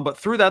 But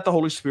through that, the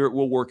Holy Spirit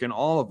will work in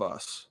all of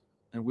us.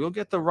 And we'll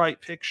get the right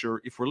picture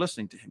if we're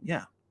listening to him.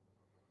 Yeah.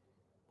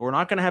 But we're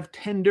not going to have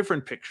 10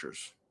 different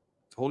pictures.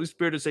 The Holy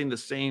Spirit is saying the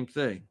same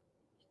thing.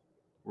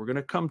 We're going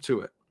to come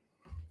to it.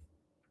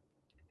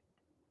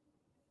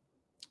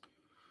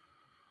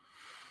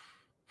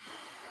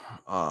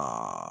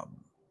 Got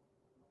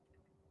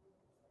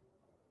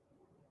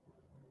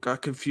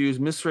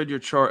confused. Misread your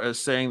chart as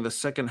saying the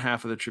second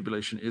half of the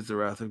tribulation is the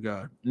wrath of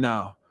God.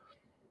 No.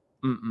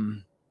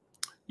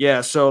 Yeah,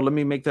 so let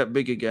me make that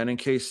big again in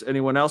case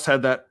anyone else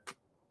had that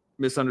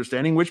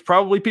misunderstanding, which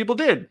probably people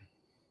did.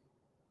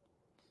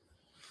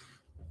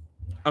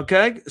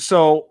 Okay,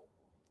 so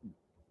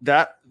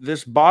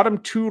this bottom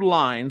two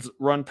lines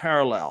run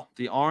parallel.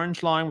 The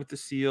orange line with the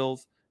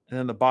seals, and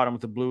then the bottom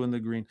with the blue and the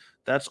green.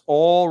 That's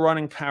all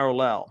running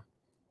parallel.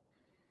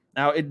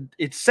 Now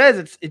it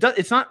says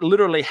it's not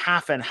literally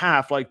half and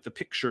half like the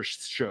picture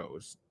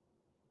shows,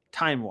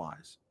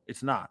 time-wise.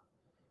 It's not.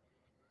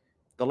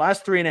 The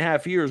last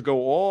 3.5 years go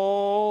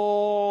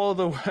all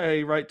the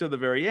way right to the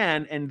very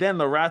end, and then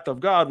the wrath of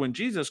God, when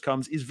Jesus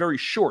comes, is very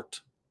short.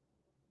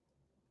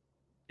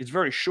 It's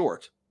very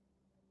short.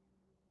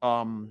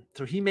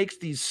 So he makes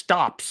these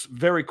stops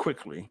very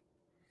quickly.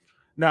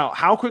 Now,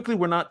 how quickly,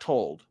 we're not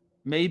told.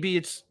 Maybe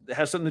it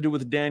has something to do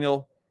with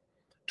Daniel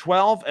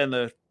 12 and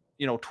the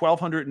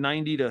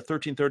 1290 to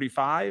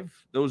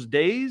 1335, those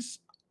days,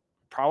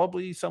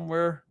 probably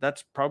somewhere.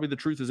 That's probably the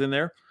truth is in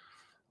there.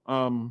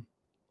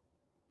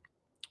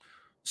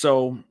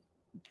 So,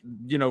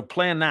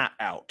 plan that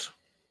out.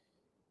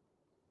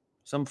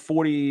 Some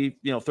 40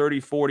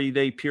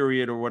 day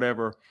period or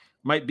whatever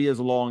might be as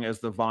long as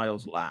the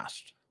vials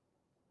last.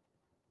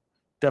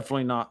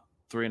 Definitely not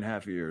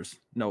 3.5 years.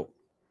 No.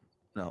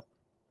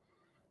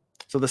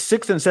 So the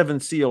 6th and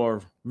 7th seal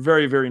are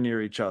very, very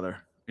near each other.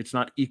 It's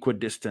not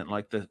equidistant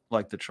like the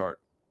chart.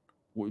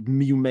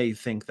 You may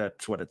think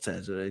that's what it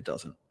says. It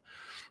doesn't.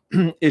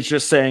 It's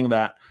just saying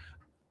that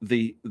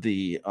the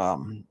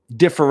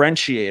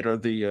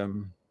differentiator,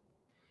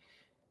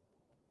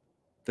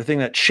 the thing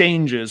that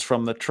changes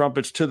from the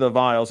trumpets to the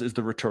vials is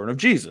the return of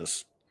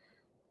Jesus,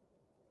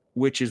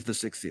 which is the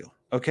 6th seal.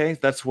 Okay,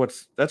 that's what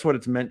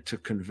it's meant to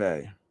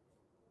convey.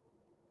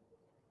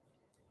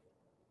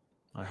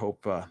 I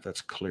hope that's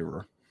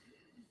clearer.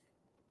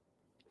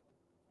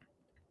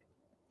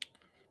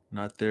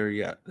 Not there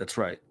yet. That's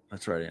right.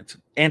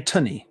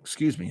 Anthony.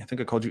 Excuse me. I think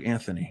I called you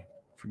Anthony.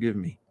 Forgive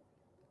me.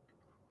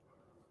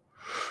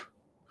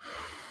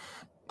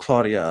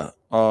 Claudia.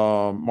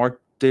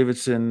 Mark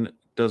Davidson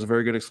does a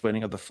very good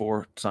explaining of the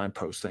 4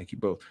 signposts. Thank you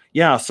both.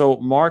 Yeah, so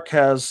Mark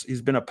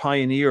he's been a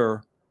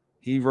pioneer.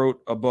 He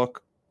wrote a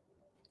book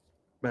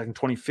back in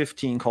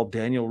 2015 called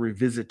Daniel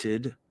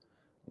Revisited,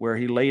 where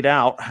he laid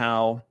out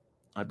how,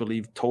 I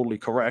believe totally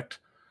correct,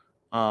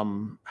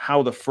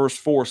 how the first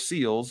 4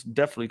 seals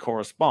definitely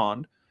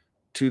correspond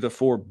to the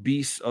 4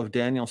 beasts of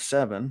Daniel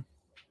 7.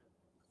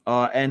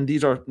 And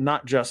these are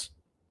not just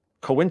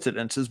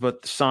coincidences,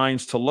 but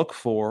signs to look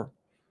for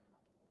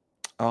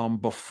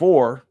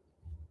before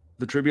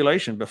the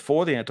tribulation,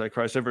 before the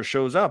Antichrist ever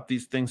shows up.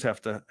 These things have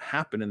to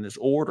happen in this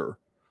order,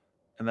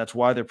 and that's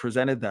why they're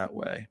presented that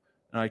way.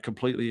 And I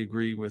completely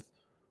agree with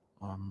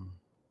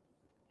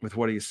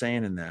what he's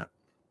saying in that.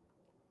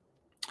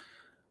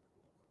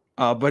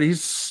 But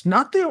he's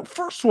not the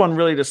first one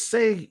really to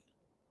say,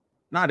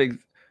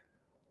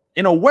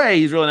 in a way,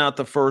 he's really not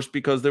the first,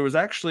 because there was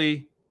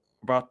actually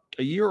about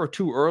a year or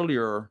 2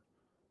 earlier,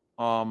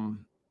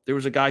 there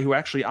was a guy who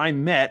actually I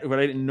met, but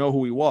I didn't know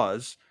who he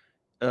was,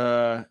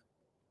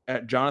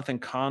 at Jonathan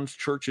Cahn's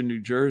church in New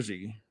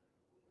Jersey.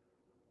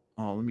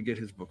 Oh, let me get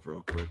his book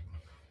real quick.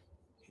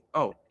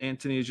 Oh,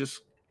 Anthony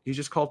he's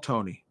just called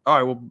Tony. All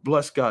right, well,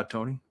 bless God,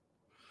 Tony.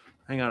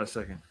 Hang on a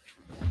second.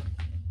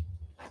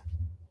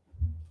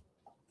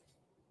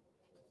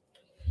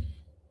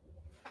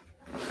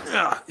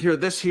 Here,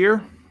 the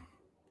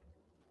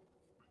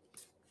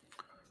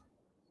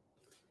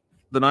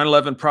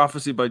 9/11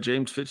 prophecy by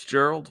James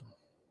Fitzgerald.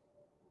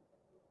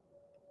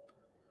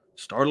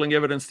 Startling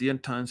evidence the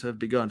end times have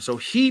begun. So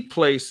he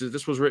places,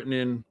 this was written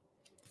in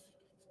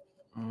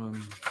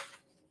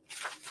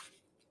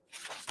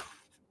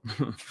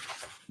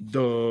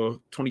the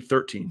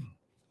 2013.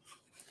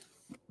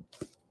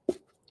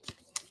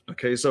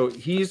 Okay, so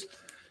he's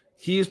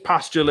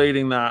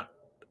postulating that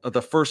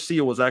the first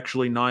seal was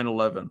actually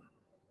 9/11.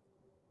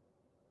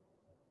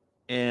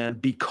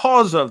 And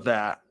because of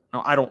that,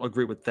 now I don't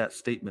agree with that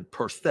statement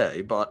per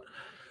se, but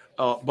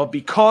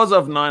because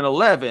of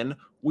 9/11,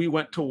 we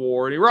went to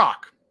war in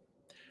Iraq.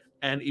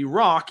 And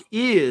Iraq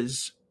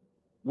is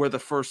where the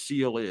first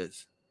seal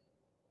is.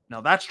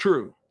 Now, that's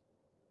true.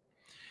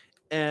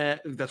 And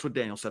that's what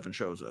Daniel 7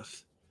 shows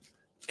us.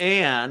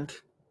 And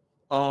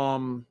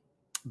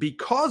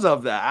because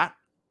of that,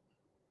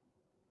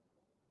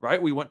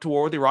 right, we went to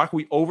war with Iraq.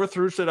 We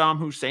overthrew Saddam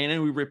Hussein,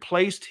 and we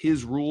replaced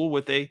his rule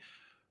with a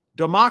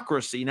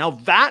democracy. Now,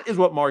 that is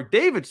what Mark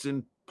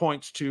Davidson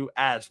points to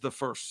as the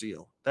first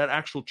seal, that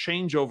actual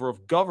changeover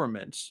of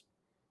governments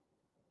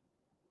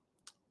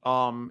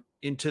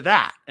into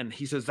that. And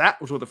he says that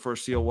was what the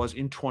first seal was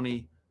in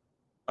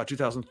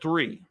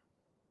 2003.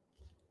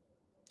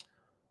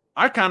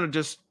 I kind of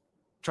just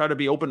try to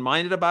be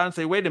open-minded about it and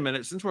say, wait a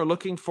minute, since we're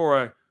looking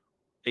for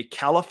a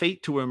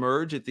caliphate to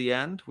emerge at the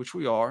end, which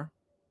we are,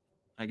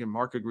 again,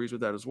 Mark agrees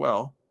with that as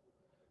well.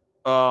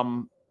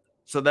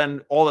 So then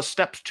all the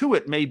steps to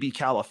it may be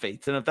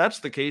caliphates. And if that's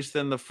the case,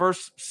 then the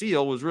first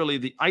seal was really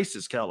the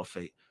ISIS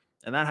caliphate.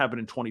 And that happened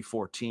in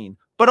 2014,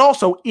 but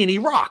also in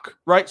Iraq,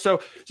 right?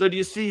 So do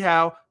you see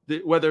how,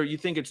 whether you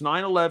think it's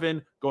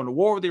 9/11, going to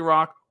war with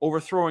Iraq,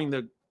 overthrowing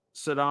the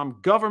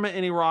Saddam government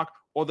in Iraq,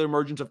 or the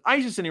emergence of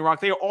ISIS in Iraq,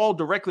 they are all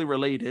directly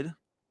related.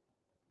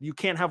 You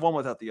can't have one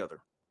without the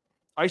other.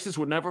 ISIS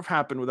would never have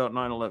happened without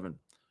 9/11.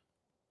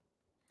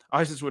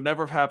 ISIS would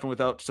never have happened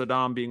without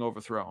Saddam being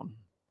overthrown.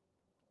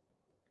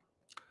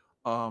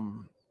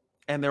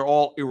 And they're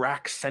all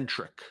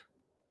Iraq-centric.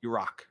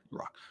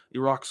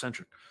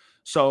 Iraq-centric.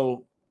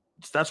 So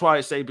that's why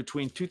I say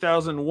between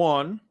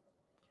 2001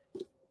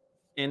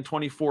 and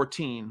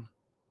 2014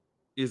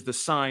 is the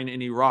sign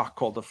in Iraq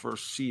called the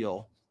first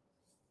seal.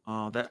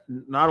 That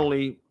not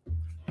only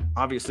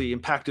obviously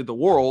impacted the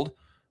world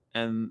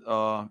and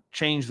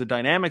changed the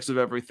dynamics of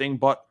everything,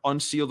 but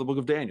unsealed the book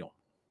of Daniel.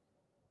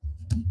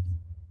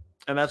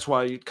 And that's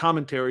why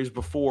commentaries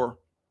before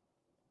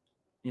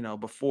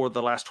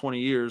the last 20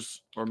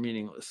 years are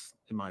meaningless,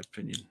 in my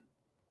opinion.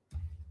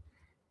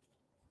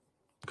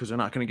 Because they're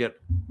not going to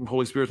get, the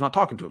Holy Spirit's not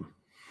talking to them.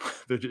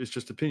 It's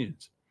just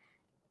opinions.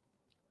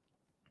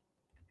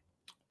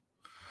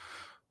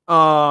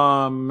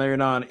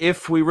 Marianan,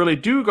 if we really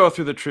do go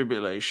through the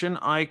tribulation,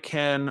 I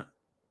can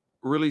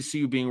really see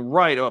you being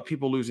right about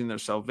people losing their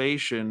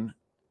salvation,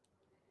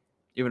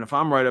 even if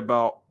I'm right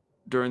about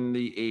during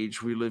the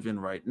age we live in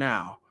right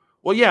now.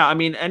 Well, yeah, I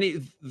mean,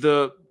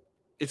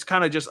 it's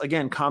kind of just,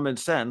 again, common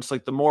sense.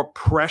 Like the more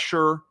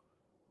pressure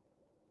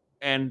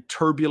and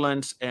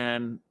turbulence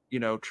and,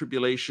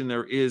 tribulation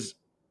there is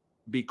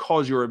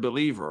because you're a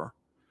believer,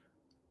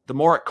 the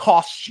more it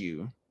costs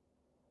you,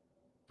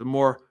 the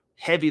more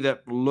heavy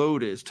that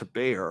load is to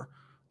bear,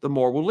 the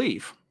more will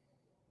leave.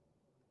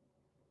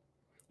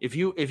 If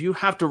you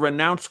have to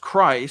renounce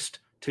Christ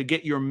to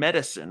get your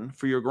medicine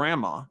for your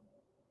grandma,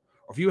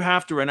 or if you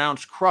have to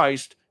renounce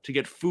Christ to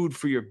get food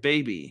for your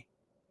baby,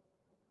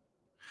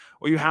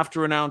 or you have to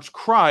renounce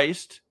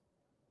Christ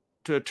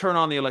to turn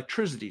on the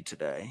electricity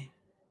today,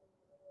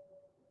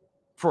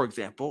 for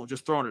example,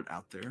 just throwing it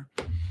out there,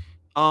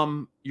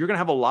 you're going to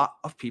have a lot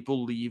of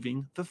people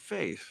leaving the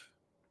faith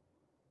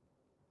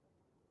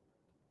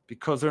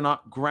because they're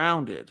not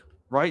grounded,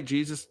 right?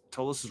 Jesus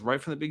told us this right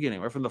from the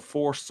beginning, right from the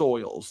four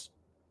soils.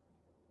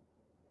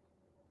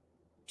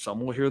 Some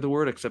will hear the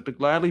word, accept it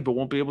gladly, but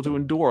won't be able to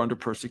endure under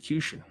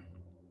persecution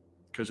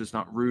because it's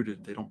not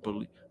rooted. They don't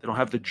believe. They don't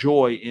have the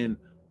joy in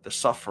the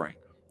suffering.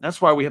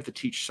 That's why we have to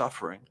teach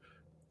suffering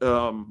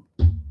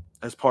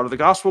as part of the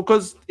gospel,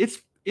 because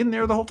it's in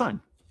there the whole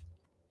time.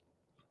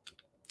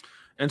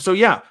 And so,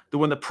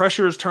 when the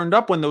pressure is turned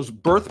up, when those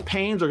birth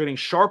pains are getting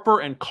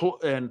sharper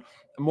and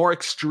more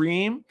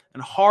extreme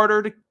and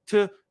harder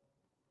to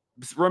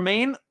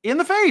remain in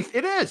the faith,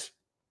 it is.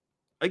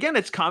 Again,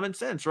 it's common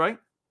sense, right?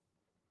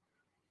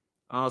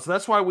 So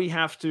that's why we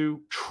have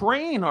to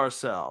train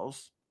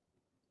ourselves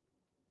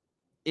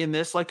in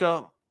this, like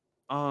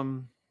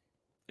in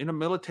a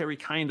military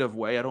kind of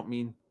way. I don't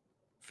mean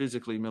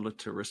physically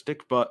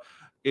militaristic, but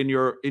in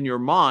your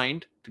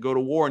mind, to go to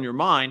war in your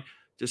mind,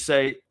 to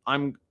say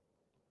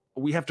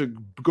we have to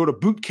go to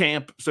boot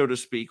camp, so to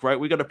speak, right?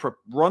 We got to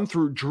run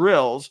through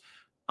drills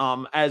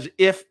as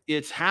if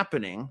it's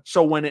happening.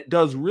 So when it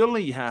does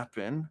really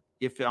happen,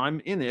 if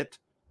I'm in it,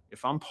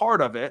 if I'm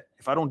part of it,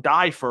 if I don't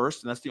die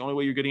first, and that's the only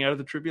way you're getting out of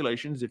the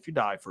tribulations, if you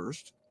die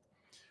first.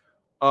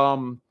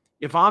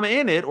 If I'm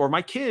in it, or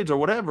my kids or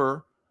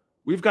whatever,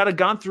 we've got to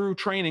gone through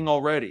training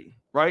already,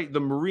 right? The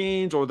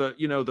Marines or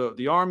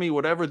the Army,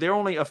 whatever, they're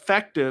only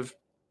effective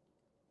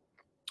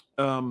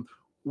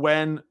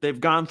when they've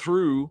gone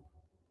through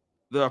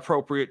the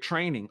appropriate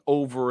training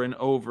over and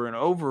over and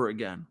over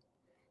again.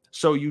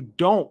 So you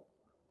don't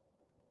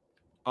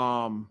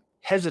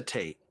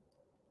hesitate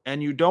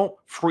and you don't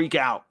freak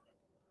out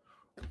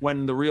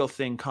when the real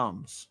thing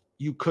comes,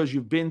 because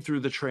you've been through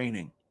the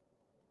training.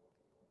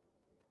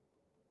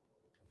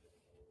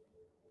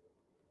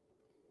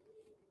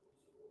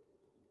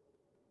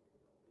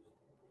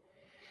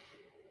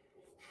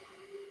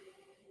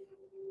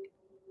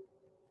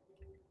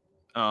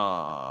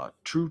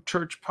 True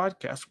Church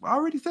Podcast. I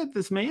already said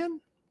this, man.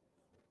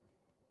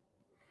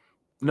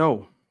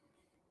 No.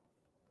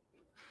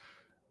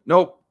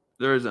 Nope,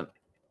 there isn't.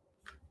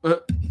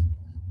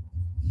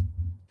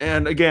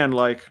 And again,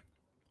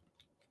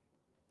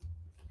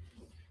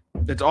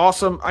 it's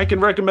awesome. I can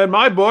recommend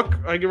my book.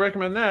 I can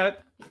recommend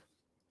that.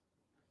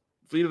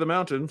 Flee to the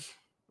Mountains.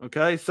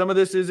 Okay. Some of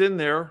this is in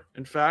there.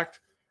 In fact,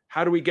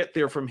 how do we get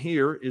there from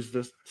here is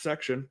this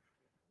section.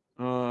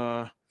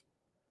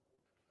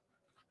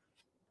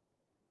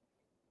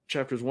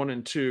 Chapters 1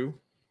 and 2.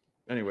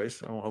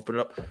 Anyways, I won't open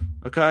it up.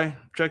 Okay.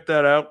 Check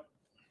that out.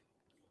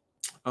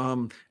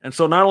 And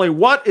so not only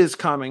what is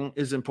coming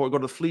is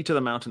important. Go to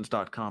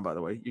fleetothemountains.com, by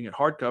the way. You can get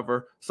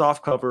hardcover,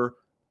 softcover,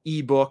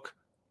 ebook,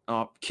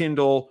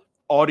 Kindle,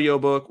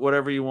 audiobook,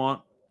 whatever you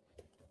want.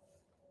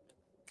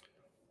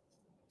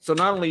 So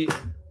not only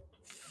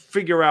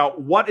figure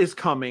out what is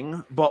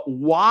coming, but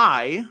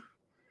why,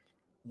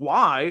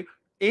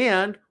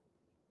 and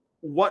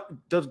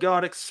what does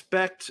God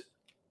expect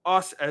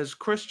us as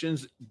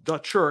Christians, the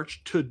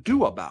church, to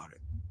do about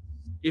it?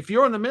 If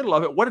you're in the middle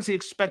of it, what does he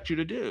expect you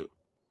to do?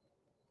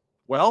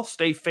 Well,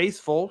 stay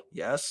faithful.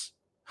 Yes.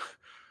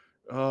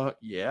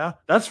 Yeah,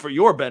 that's for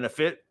your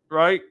benefit,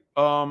 right?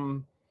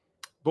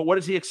 But what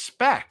does he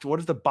expect? What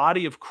is the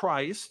body of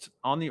Christ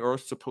on the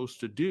earth supposed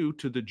to do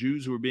to the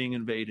Jews who are being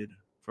invaded,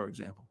 for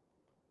example?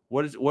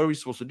 What are we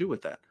supposed to do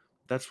with that?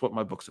 That's what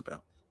my book's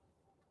about.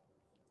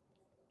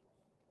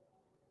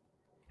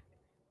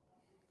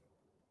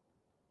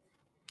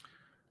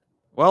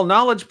 Well,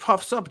 knowledge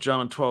puffs up,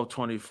 John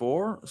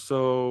 12:24.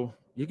 So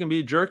you can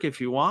be a jerk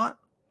if you want.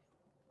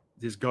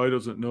 This guy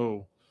doesn't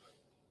know.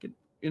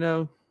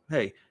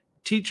 Hey,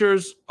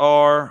 teachers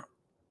are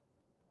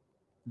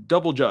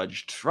double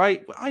judged,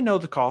 right? I know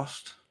the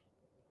cost.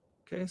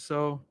 Okay,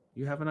 so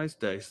you have a nice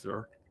day,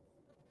 sir.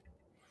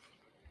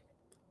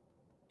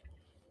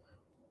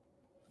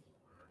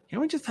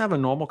 Can't we just have a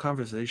normal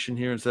conversation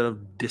here instead of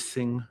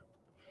dissing,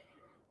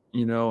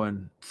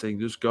 and saying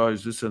this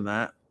guy's this and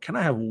that? Can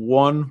I have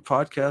one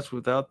podcast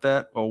without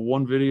that, or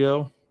one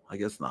video? I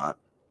guess not.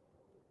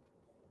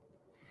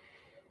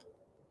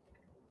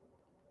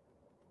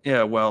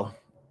 Yeah, well,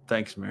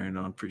 thanks, Marion.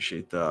 I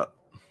appreciate that.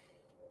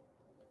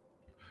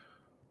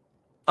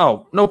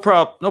 Oh, no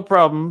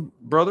problem,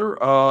 brother.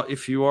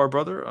 If you are,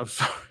 brother, I'm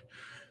sorry.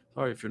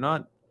 Sorry if you're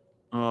not.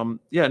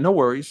 Yeah, no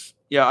worries.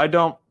 Yeah, I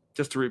don't.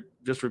 Just to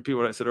repeat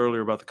what I said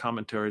earlier about the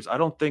commentaries. I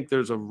don't think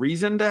there's a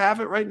reason to have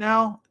it right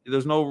now.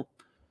 There's no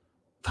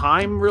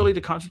time really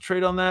to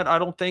concentrate on that. I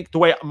don't think the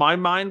way my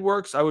mind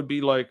works, I would be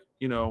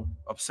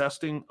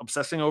obsessing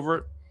over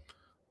it.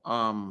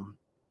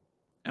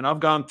 And I'm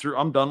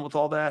done with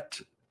all that.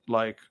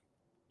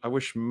 I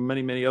wish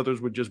many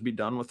others would just be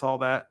done with all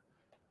that.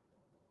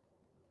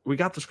 We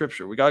got the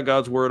scripture. We got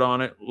God's word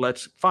on it.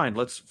 Let's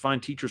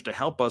find teachers to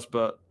help us,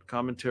 but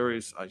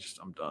commentaries,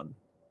 I'm done.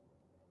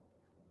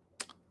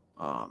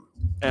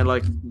 And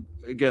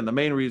again, the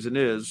main reason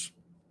is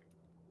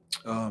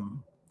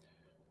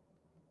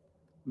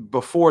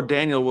before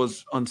Daniel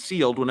was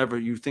unsealed, whenever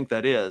you think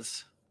that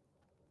is,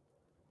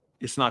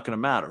 it's not going to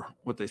matter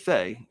what they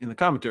say in the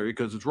commentary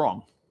because it's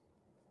wrong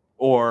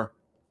or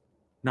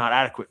not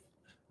adequate,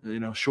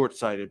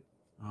 short-sighted.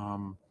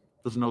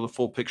 Doesn't know the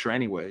full picture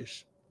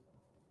anyways.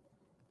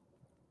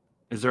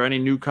 Is there any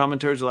new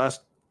commentaries the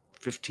last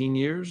 15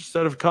 years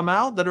that have come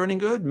out that are any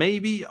good?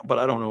 Maybe, but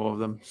I don't know of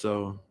them.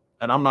 So,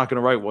 and I'm not going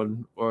to write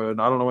one, or I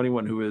don't know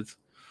anyone who is.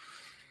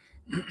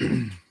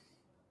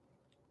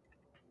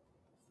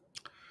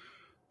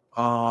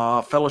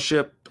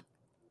 Fellowship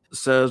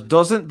says,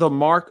 doesn't the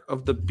mark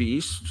of the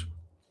beast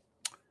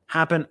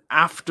happen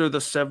after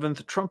the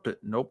seventh trumpet?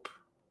 Nope.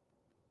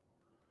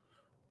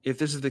 If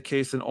this is the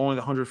case, then only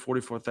the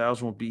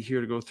 144,000 will be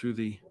here to go through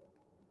the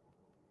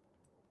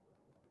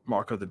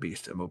mark of the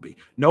beast, MOB.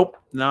 Nope,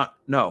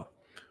 no.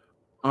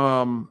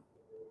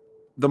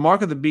 The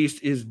mark of the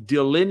beast is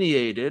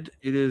delineated.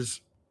 It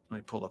is, let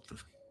me pull up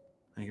this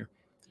thing here.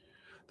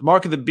 The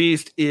mark of the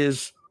beast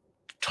is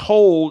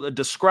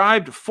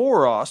described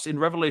for us in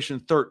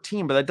Revelation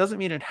 13, but that doesn't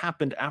mean it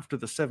happened after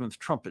the seventh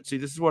trumpet. See,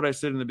 this is what I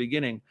said in the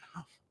beginning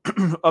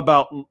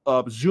about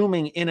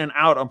zooming in and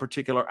out on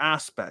particular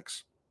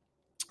aspects.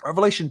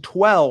 Revelation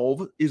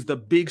 12 is the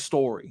big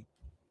story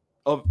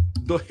of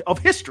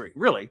history,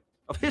 really,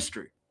 of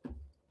history.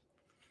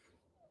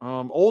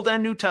 Old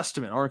and New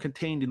Testament are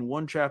contained in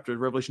one chapter of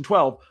Revelation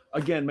 12.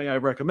 Again, may I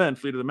recommend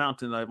Flee to the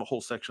Mountain? I have a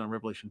whole section on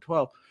Revelation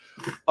 12.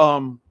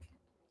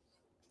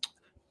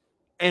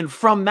 And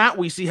from that,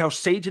 we see how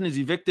Satan is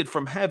evicted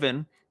from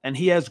heaven, and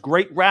he has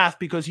great wrath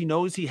because he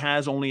knows he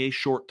has only a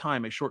short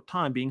time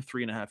being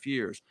 3.5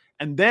 years.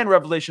 And then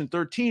Revelation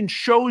 13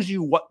 shows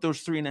you what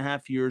those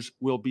 3.5 years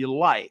will be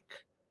like.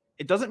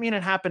 It doesn't mean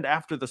it happened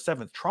after the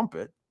seventh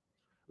trumpet.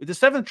 The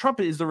seventh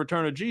trumpet is the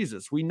return of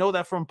Jesus. We know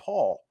that from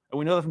Paul, and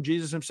we know that from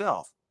Jesus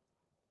himself.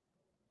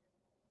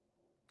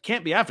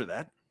 Can't be after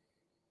that.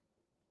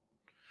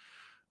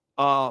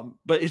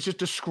 But it's just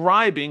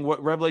describing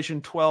what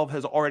Revelation 12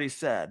 has already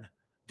said.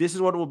 This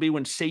is what it will be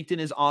when Satan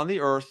is on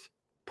the earth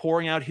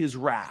pouring out his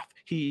wrath.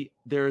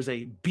 There is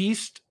a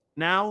beast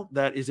now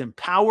that is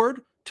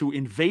empowered to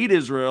invade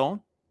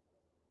Israel,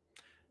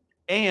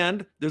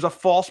 and there's a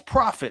false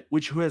prophet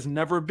who has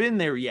never been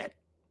there yet.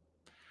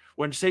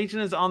 When Satan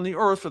is on the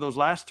earth for those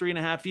last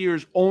 3.5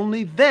 years,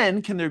 only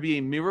then can there be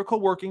a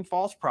miracle-working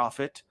false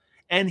prophet,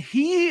 and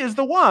he is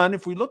the one,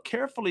 if we look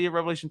carefully at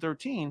Revelation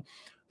 13,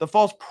 the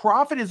false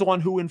prophet is the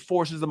one who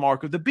enforces the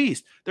mark of the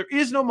beast. There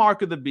is no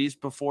mark of the beast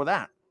before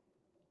that.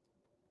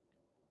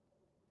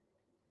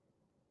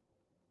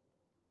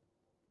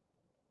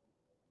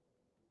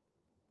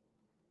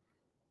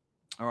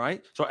 All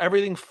right. So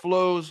everything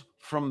flows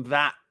from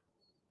that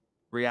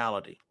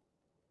reality.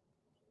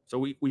 So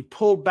we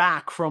pull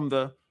back from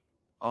the,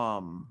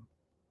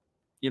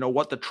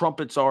 what the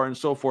trumpets are and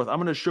so forth. I'm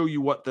going to show you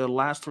what the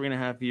last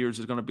 3.5 years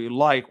is going to be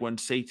like when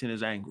Satan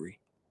is angry.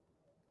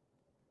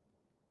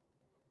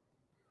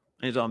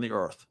 And he's on the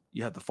earth.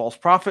 You have the false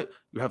prophet.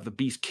 You have the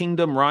beast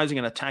kingdom rising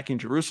and attacking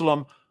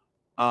Jerusalem.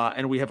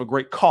 And we have a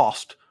great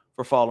cost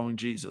for following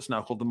Jesus,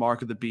 now called the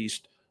mark of the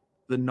beast,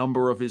 the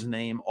number of his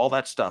name, all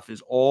that stuff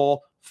is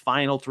all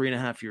final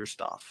 3.5 year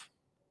stuff.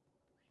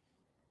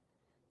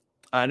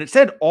 And it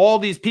said all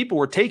these people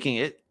were taking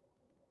it,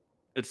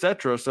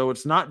 etc. So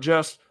it's not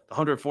just the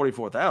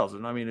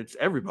 144,000. I mean, it's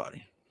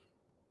everybody.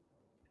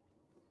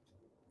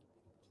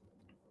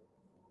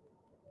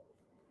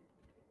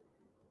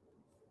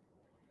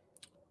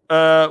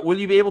 Will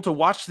you be able to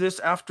watch this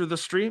after the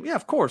stream? Yeah,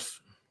 of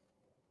course.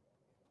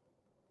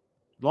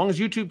 As long as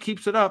YouTube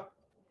keeps it up.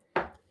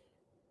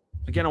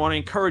 Again, I want to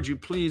encourage you,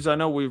 please. I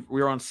know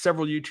we're on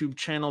several YouTube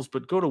channels,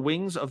 but go to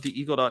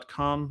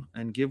wingsoftheeagle.com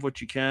and give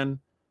what you can.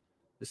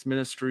 This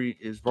ministry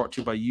is brought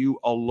to you by you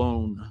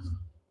alone.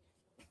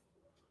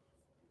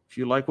 If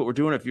you like what we're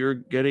doing, if you're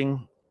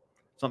getting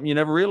something you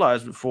never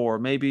realized before,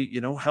 maybe,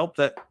 help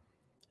that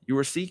you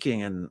were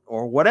seeking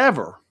or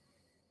whatever,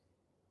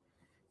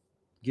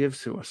 give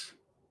to us.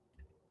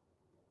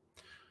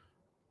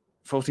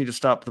 Folks need to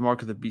stop the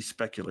mark of the beast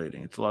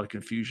speculating. It's a lot of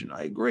confusion.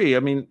 I agree. I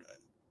mean,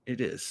 it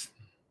is.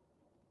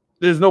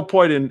 There's no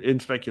point in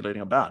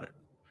speculating about it,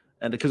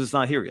 and because it's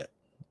not here yet,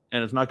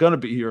 and it's not going to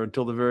be here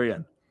until the very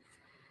end.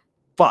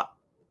 But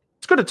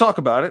it's good to talk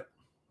about it.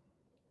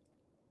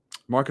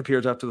 Mark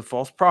appears after the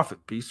false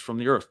prophet, beast from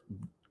the earth.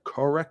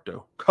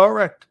 Correcto.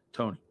 Correct,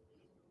 Tony.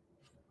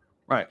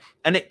 Right.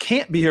 And it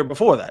can't be here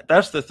before that.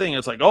 That's the thing.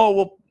 It's like, oh,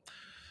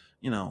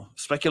 well,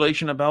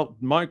 speculation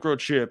about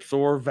microchips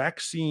or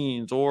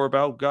vaccines or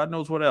about God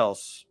knows what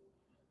else.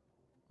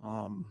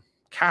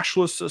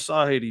 Cashless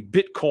society,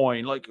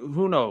 Bitcoin, like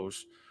who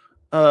knows?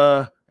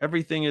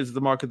 Everything is the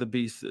mark of the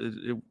beast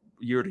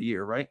year to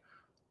year, right?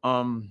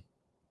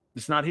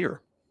 It's not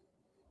here.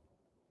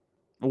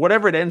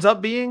 Whatever it ends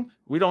up being,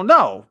 we don't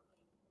know.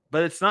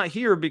 But it's not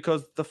here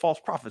because the false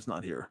prophet's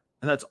not here.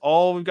 And that's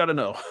all we've got to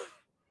know.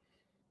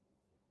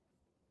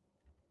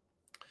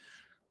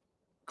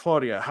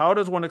 Claudia, how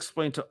does one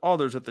explain to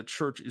others that the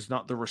church is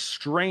not the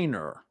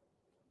restrainer?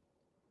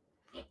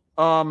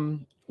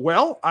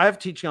 Well, I have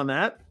teaching on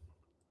that.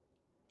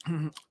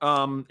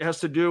 It has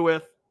to do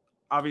with,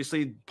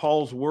 obviously,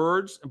 Paul's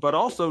words, but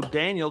also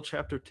Daniel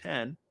chapter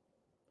 10.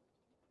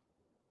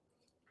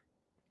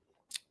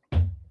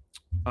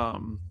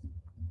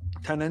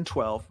 10 and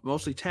 12,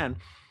 mostly 10,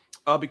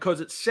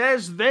 because it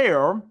says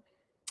there,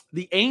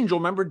 the angel,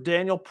 remember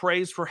Daniel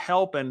prays for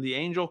help and the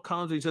angel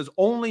comes, he says,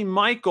 only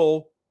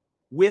Michael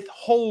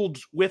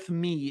withholds with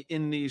me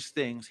in these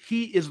things.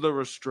 He is the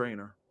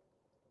restrainer.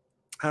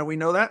 How do we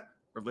know that?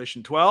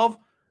 Revelation 12,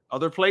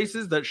 other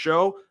places that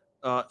show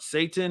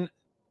Satan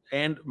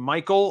and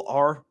Michael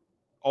are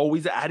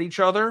always at each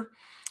other.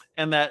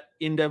 And that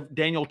in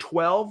Daniel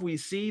 12, we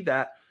see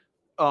that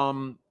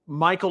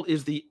Michael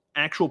is the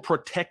actual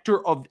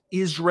protector of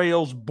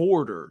Israel's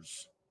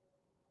borders.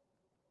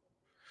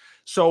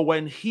 So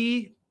when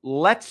he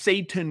lets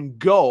Satan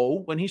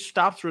go, when he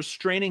stops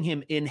restraining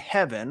him in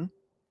heaven,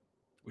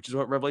 which is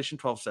what Revelation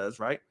 12 says,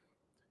 right?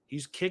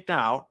 He's kicked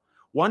out.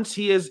 Once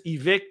he is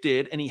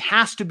evicted and he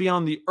has to be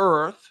on the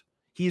earth,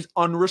 he's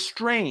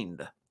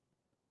unrestrained.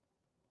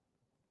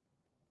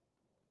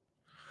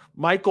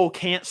 Michael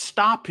can't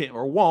stop him,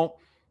 or won't.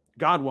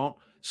 God won't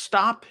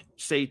stop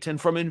Satan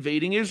from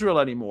invading Israel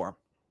anymore.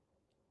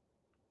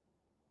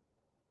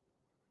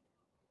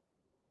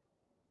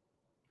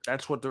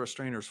 That's what the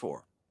restrainer's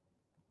for.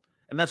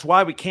 And that's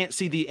why we can't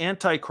see the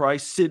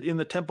Antichrist sit in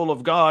the temple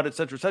of God,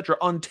 etc.,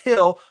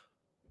 until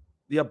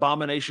the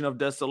abomination of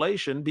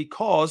desolation,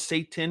 because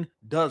Satan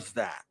does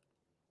that.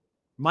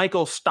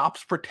 Michael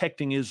stops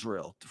protecting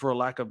Israel, for a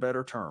lack of a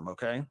better term,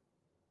 okay?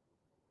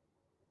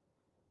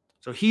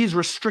 So he's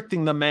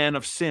restricting the man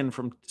of sin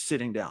from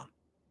sitting down.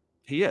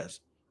 He is.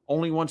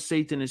 Only once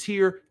Satan is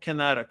here can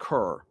that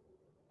occur.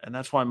 And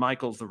that's why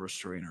Michael's the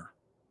restrainer,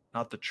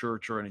 not the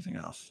church or anything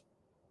else.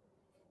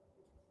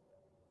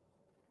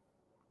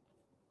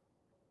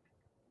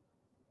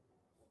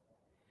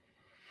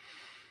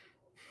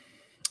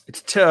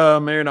 It's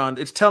Marinon.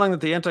 It's telling that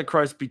the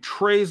Antichrist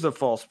betrays the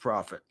false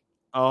prophet.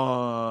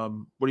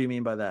 What do you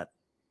mean by that?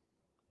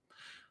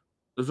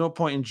 There's no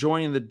point in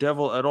joining the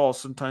devil at all.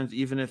 Sometimes,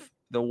 even if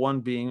the one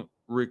being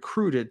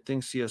recruited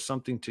thinks he has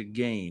something to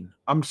gain.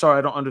 I'm sorry,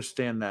 I don't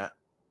understand that.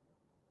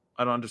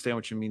 I don't understand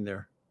what you mean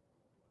there.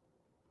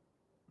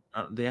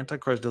 The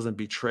Antichrist doesn't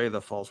betray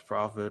the false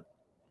prophet.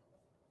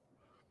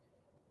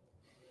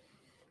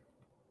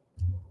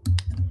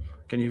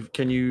 Can you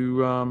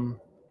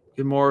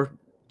get more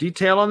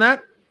detail on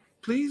that,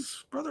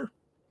 please, brother?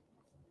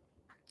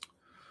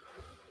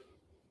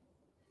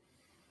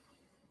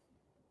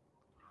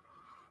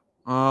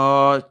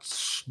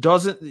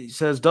 Doesn't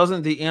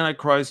the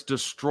Antichrist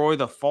destroy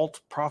the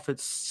false prophet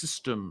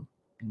system?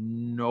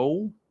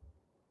 No.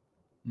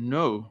 I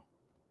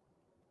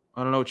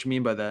don't know what you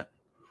mean by that.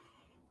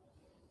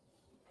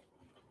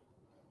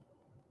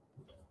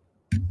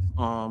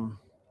 You're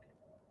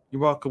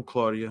welcome,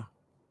 Claudia.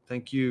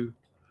 Thank you.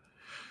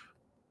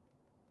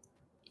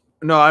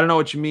 No, I don't know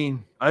what you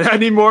mean. I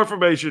need more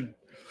information.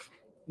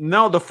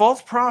 No, the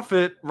false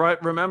prophet,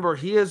 right? Remember,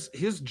 his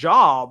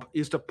job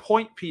is to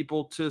point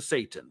people to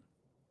Satan.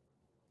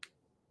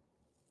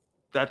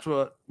 That's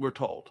what we're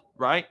told,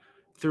 right?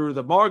 Through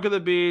the mark of the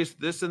beast,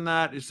 this and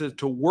that. It says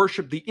to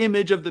worship the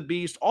image of the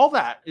beast. All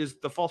that is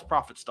the false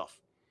prophet stuff.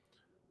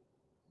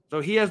 So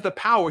he has the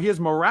power. He has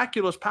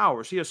miraculous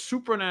powers. He has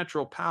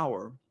supernatural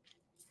power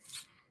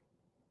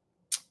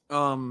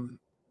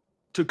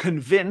to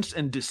convince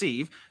and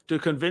deceive, to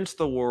convince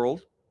the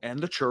world and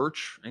the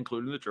church,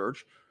 including the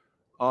church,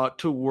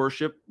 to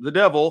worship the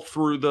devil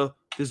through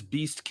this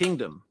beast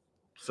kingdom.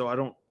 So I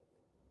don't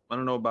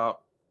know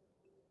about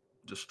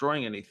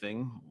destroying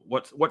anything.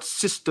 What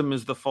system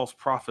is the false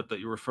prophet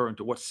that you're referring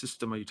to? What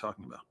system are you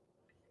talking about?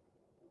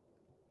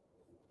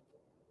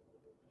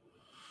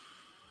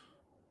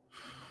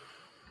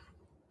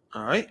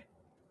 All right.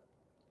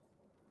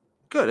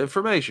 Good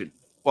information.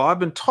 Well, I've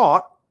been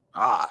taught.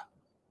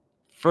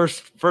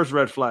 First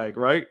red flag,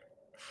 right?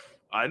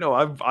 I know.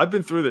 I've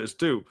been through this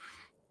too.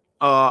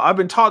 I've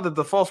been taught that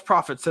the false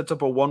prophet sets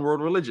up a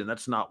one-world religion.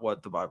 That's not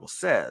what the Bible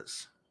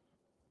says.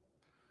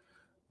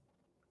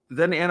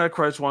 Then the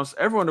Antichrist wants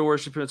everyone to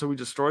worship him, so he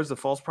destroys the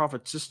false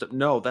prophet system.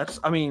 No, that's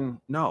not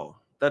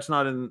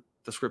in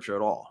the scripture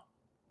at all.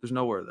 There's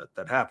nowhere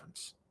that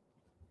happens.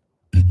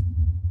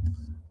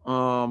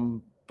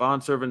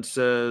 Bondservant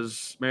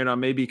says, Marinon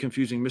may be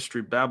confusing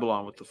Mystery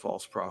Babylon with the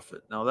false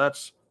prophet. Now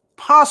that's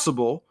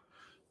possible.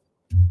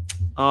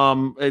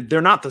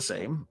 They're not the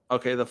same.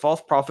 Okay, the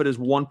false prophet is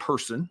one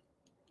person,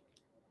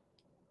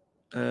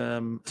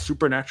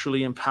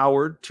 supernaturally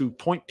empowered to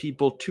point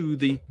people to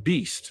the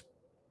beast.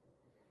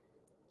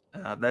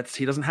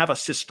 He doesn't have a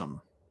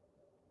system.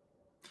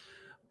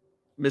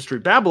 Mystery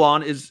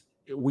Babylon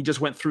we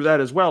just went through that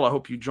as well. I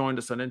hope you joined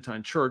us on End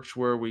Time Church,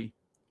 where we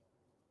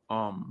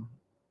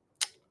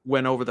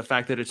went over the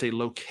fact that it's a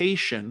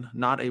location,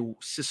 not a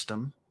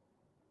system.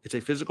 It's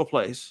a physical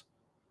place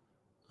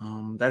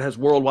that has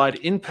worldwide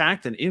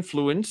impact and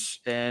influence.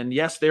 And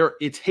yes,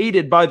 it's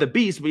hated by the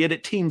beast, but yet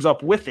it teams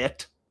up with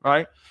it,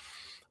 right?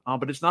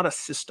 But it's not a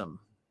system.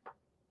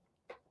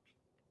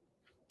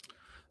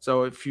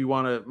 So if you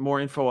want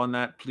more info on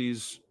that,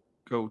 please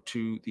go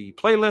to the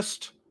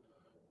playlist,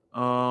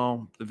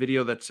 the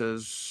video that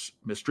says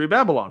Mystery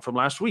Babylon from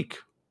last week,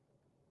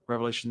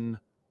 Revelation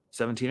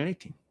 17 and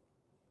 18.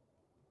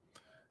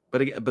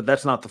 But again, but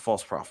that's not the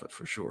false prophet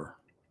for sure.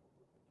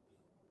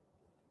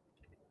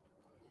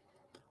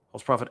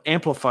 False prophet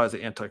amplifies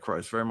the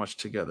Antichrist very much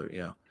together.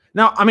 Yeah.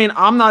 Now, I mean,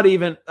 I'm not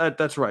even.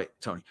 That's right,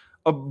 Tony.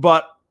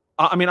 But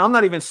I mean, I'm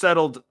not even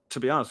settled. To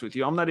be honest with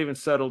you, I'm not even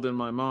settled in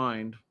my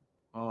mind.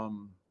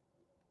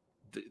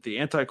 The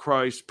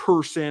Antichrist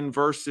person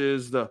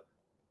versus the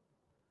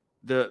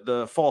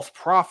false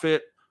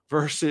prophet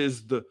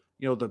versus the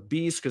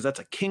beast, because that's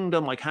a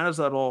kingdom. Like, how does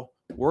that all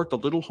work? The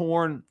little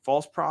horn,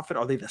 false prophet,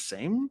 are they the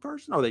same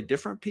person? Are they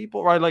different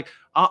people? Right? Like,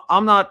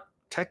 I'm not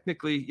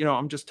technically,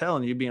 I'm just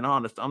telling you, being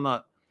honest. I'm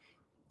not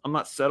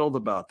settled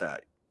about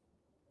that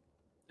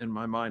in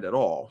my mind at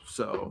all.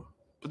 So,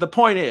 but the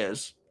point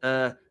is,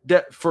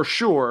 that for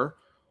sure,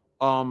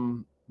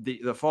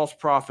 the false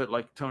prophet,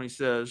 like Tony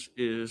says,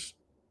 is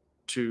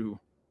to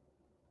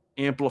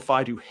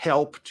amplify, to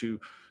help, to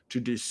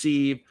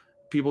deceive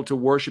people to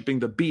worshiping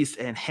the beast,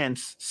 and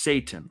hence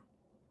Satan.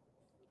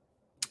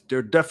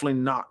 They're definitely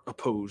not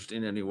opposed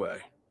in any way.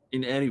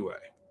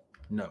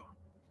 No.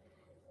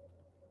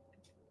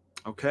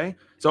 Okay.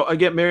 So I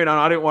get married, and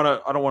I don't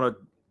want to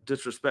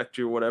disrespect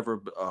you or whatever.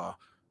 But,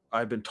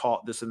 I've been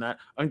taught this and that.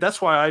 I mean,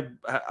 that's why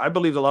I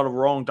believed a lot of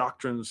wrong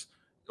doctrines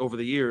over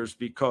the years,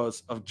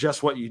 because of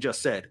just what you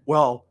just said.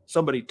 Well,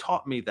 somebody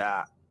taught me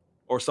that,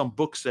 or some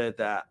book said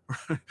that.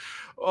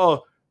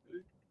 Oh,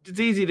 it's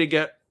easy to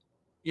get,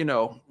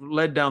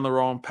 led down the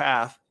wrong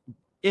path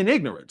in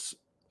ignorance,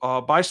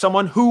 by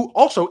someone who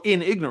also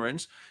in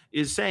ignorance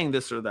is saying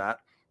this or that,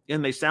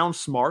 and they sound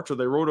smart, or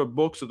they wrote a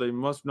book, so they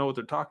must know what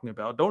they're talking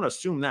about. Don't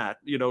assume that.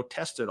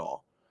 Test it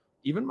all.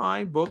 Even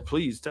my book,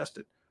 please test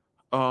it.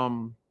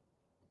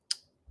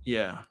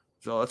 Yeah.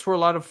 So that's where a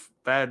lot of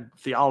bad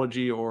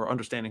theology or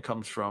understanding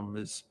comes from.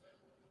 Is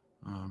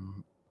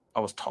I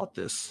was taught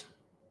this.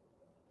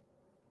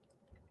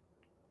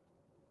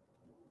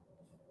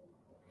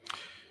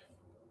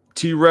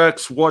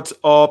 T-Rex, what's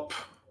up?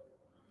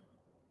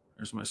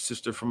 There's my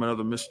sister from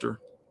another mister.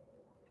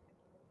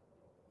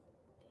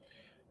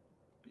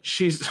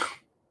 She's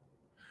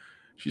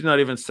not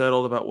even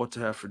settled about what to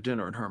have for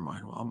dinner in her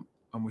mind. Well,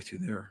 I'm with you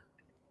there.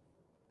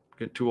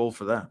 Get too old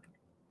for that.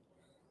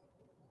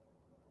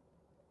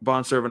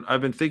 Bondservant,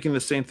 I've been thinking the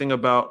same thing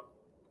about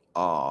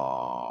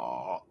EH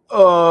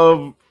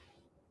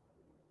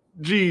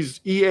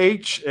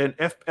and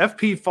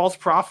FP false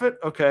prophet.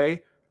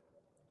 Okay.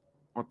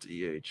 What's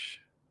EH?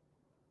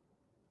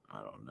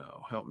 I don't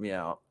know. Help me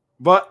out.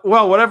 But,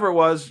 well, whatever it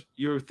was,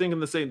 you're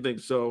thinking the same thing.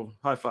 So,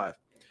 high five.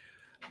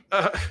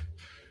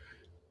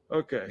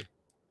 Okay.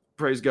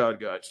 Praise God,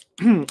 guys.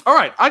 All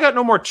right. I got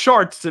no more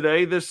charts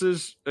today. This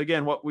is,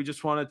 again, what we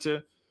just wanted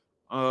to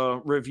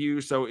review.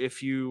 So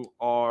if you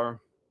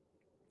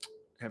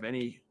have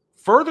any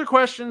further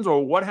questions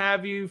or what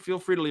have you, feel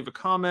free to leave a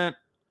comment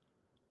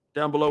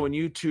down below in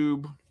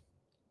YouTube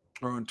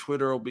or on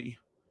Twitter. I'll do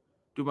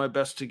my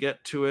best to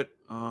get to it.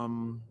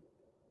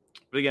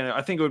 But again,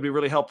 I think it would be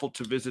really helpful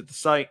to visit the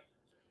site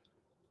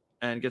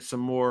and get some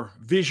more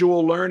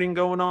visual learning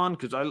going on,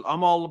 because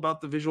I'm all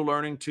about the visual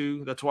learning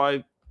too. That's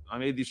why I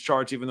made these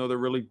charts, even though they're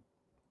really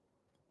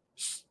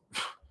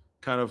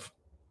kind of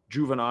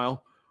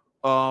juvenile.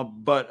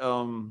 But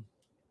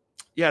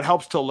yeah, it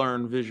helps to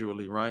learn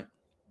visually, right?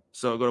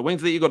 So go to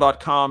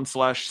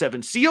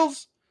wingsoftheeagle.com/7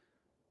 seals,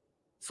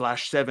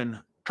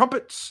 /7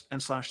 trumpets,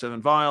 and /7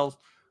 vials.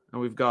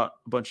 And we've got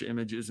a bunch of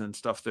images and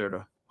stuff there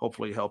to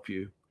hopefully help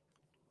you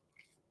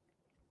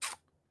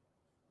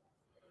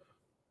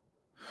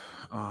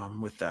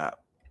with that.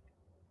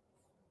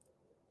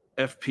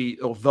 FP,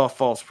 the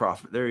false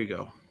prophet. There you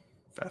go.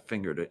 Fat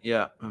fingered it.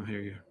 Yeah, I'm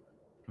hearing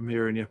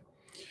you.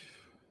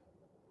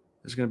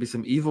 There's going to be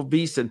some evil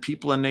beasts and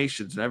people and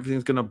nations, and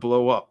everything's going to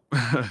blow up.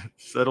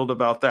 Settled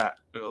about that.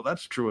 Well,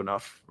 that's true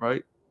enough,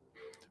 right?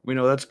 We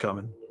know that's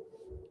coming.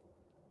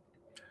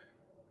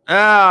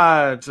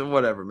 It's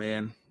whatever,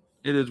 man.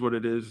 It is what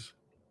it is.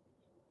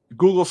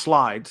 Google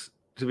Slides,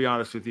 to be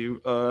honest with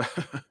you.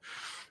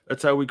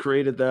 That's how we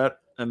created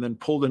that, and then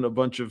pulled in a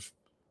bunch of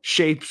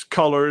shapes,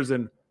 colors,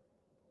 and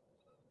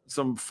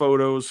some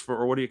photos for,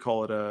 or what do you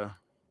call it?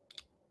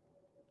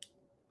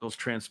 Those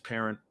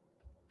transparent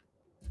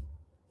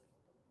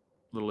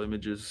little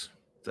images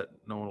that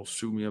no one will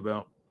sue me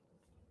about.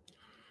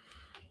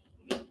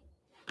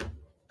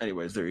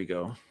 Anyways, there you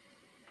go.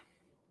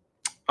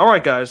 All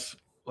right, guys.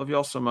 Love you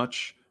all so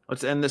much.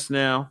 Let's end this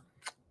now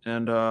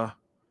and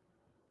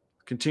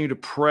continue to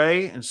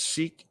pray and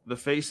seek the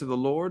face of the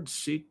Lord,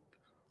 seek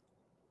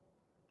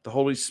the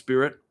Holy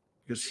Spirit,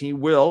 because he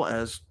will,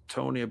 as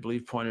Tony, I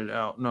believe, pointed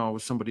out. No, it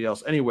was somebody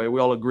else. Anyway,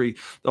 we all agree.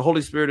 The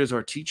Holy Spirit is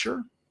our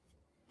teacher.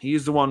 He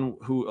is the one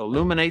who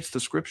illuminates the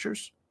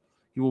scriptures.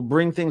 He will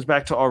bring things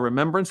back to our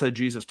remembrance that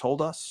Jesus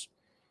told us.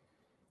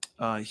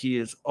 He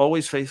is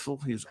always faithful.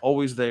 He is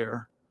always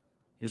there.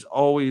 He is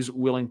always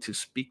willing to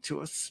speak to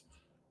us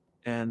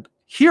and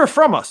hear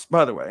from us,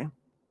 by the way,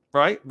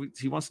 right?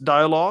 He wants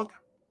dialogue.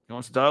 He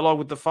wants dialogue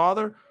with the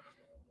Father.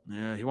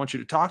 Yeah, he wants you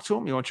to talk to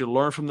him. He wants you to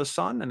learn from the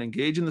Son and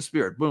engage in the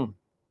Spirit. Boom.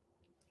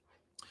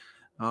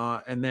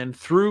 And then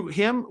through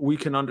him, we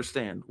can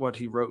understand what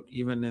he wrote,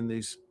 even in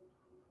these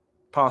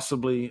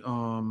possibly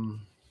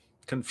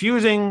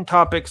confusing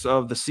topics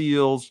of the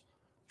seals,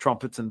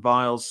 trumpets, and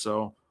vials.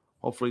 So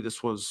hopefully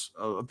this was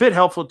a bit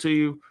helpful to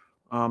you.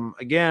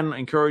 Again, I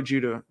encourage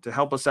you to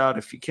help us out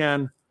if you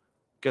can.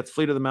 Get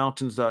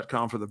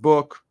fleetofthemountains.com for the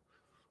book.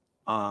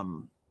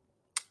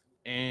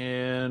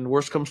 And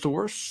worst comes to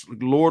worst,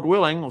 Lord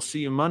willing, we'll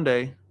see you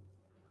Monday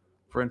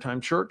for End Time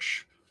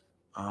Church.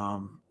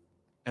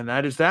 And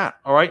that is that.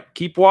 All right.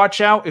 Keep watch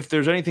out. If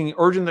there's anything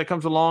urgent that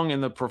comes along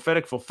in the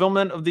prophetic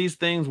fulfillment of these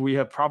things, we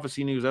have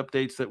prophecy news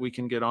updates that we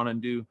can get on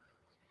and do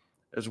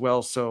as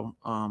well. So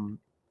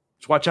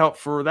just watch out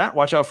for that.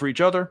 Watch out for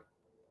each other.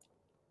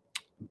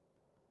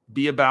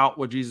 Be about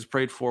what Jesus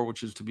prayed for,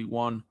 which is to be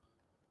one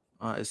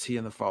as he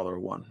and the Father are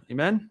one.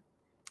 Amen.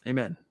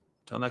 Amen.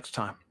 Till next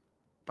time.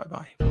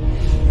 Bye-bye.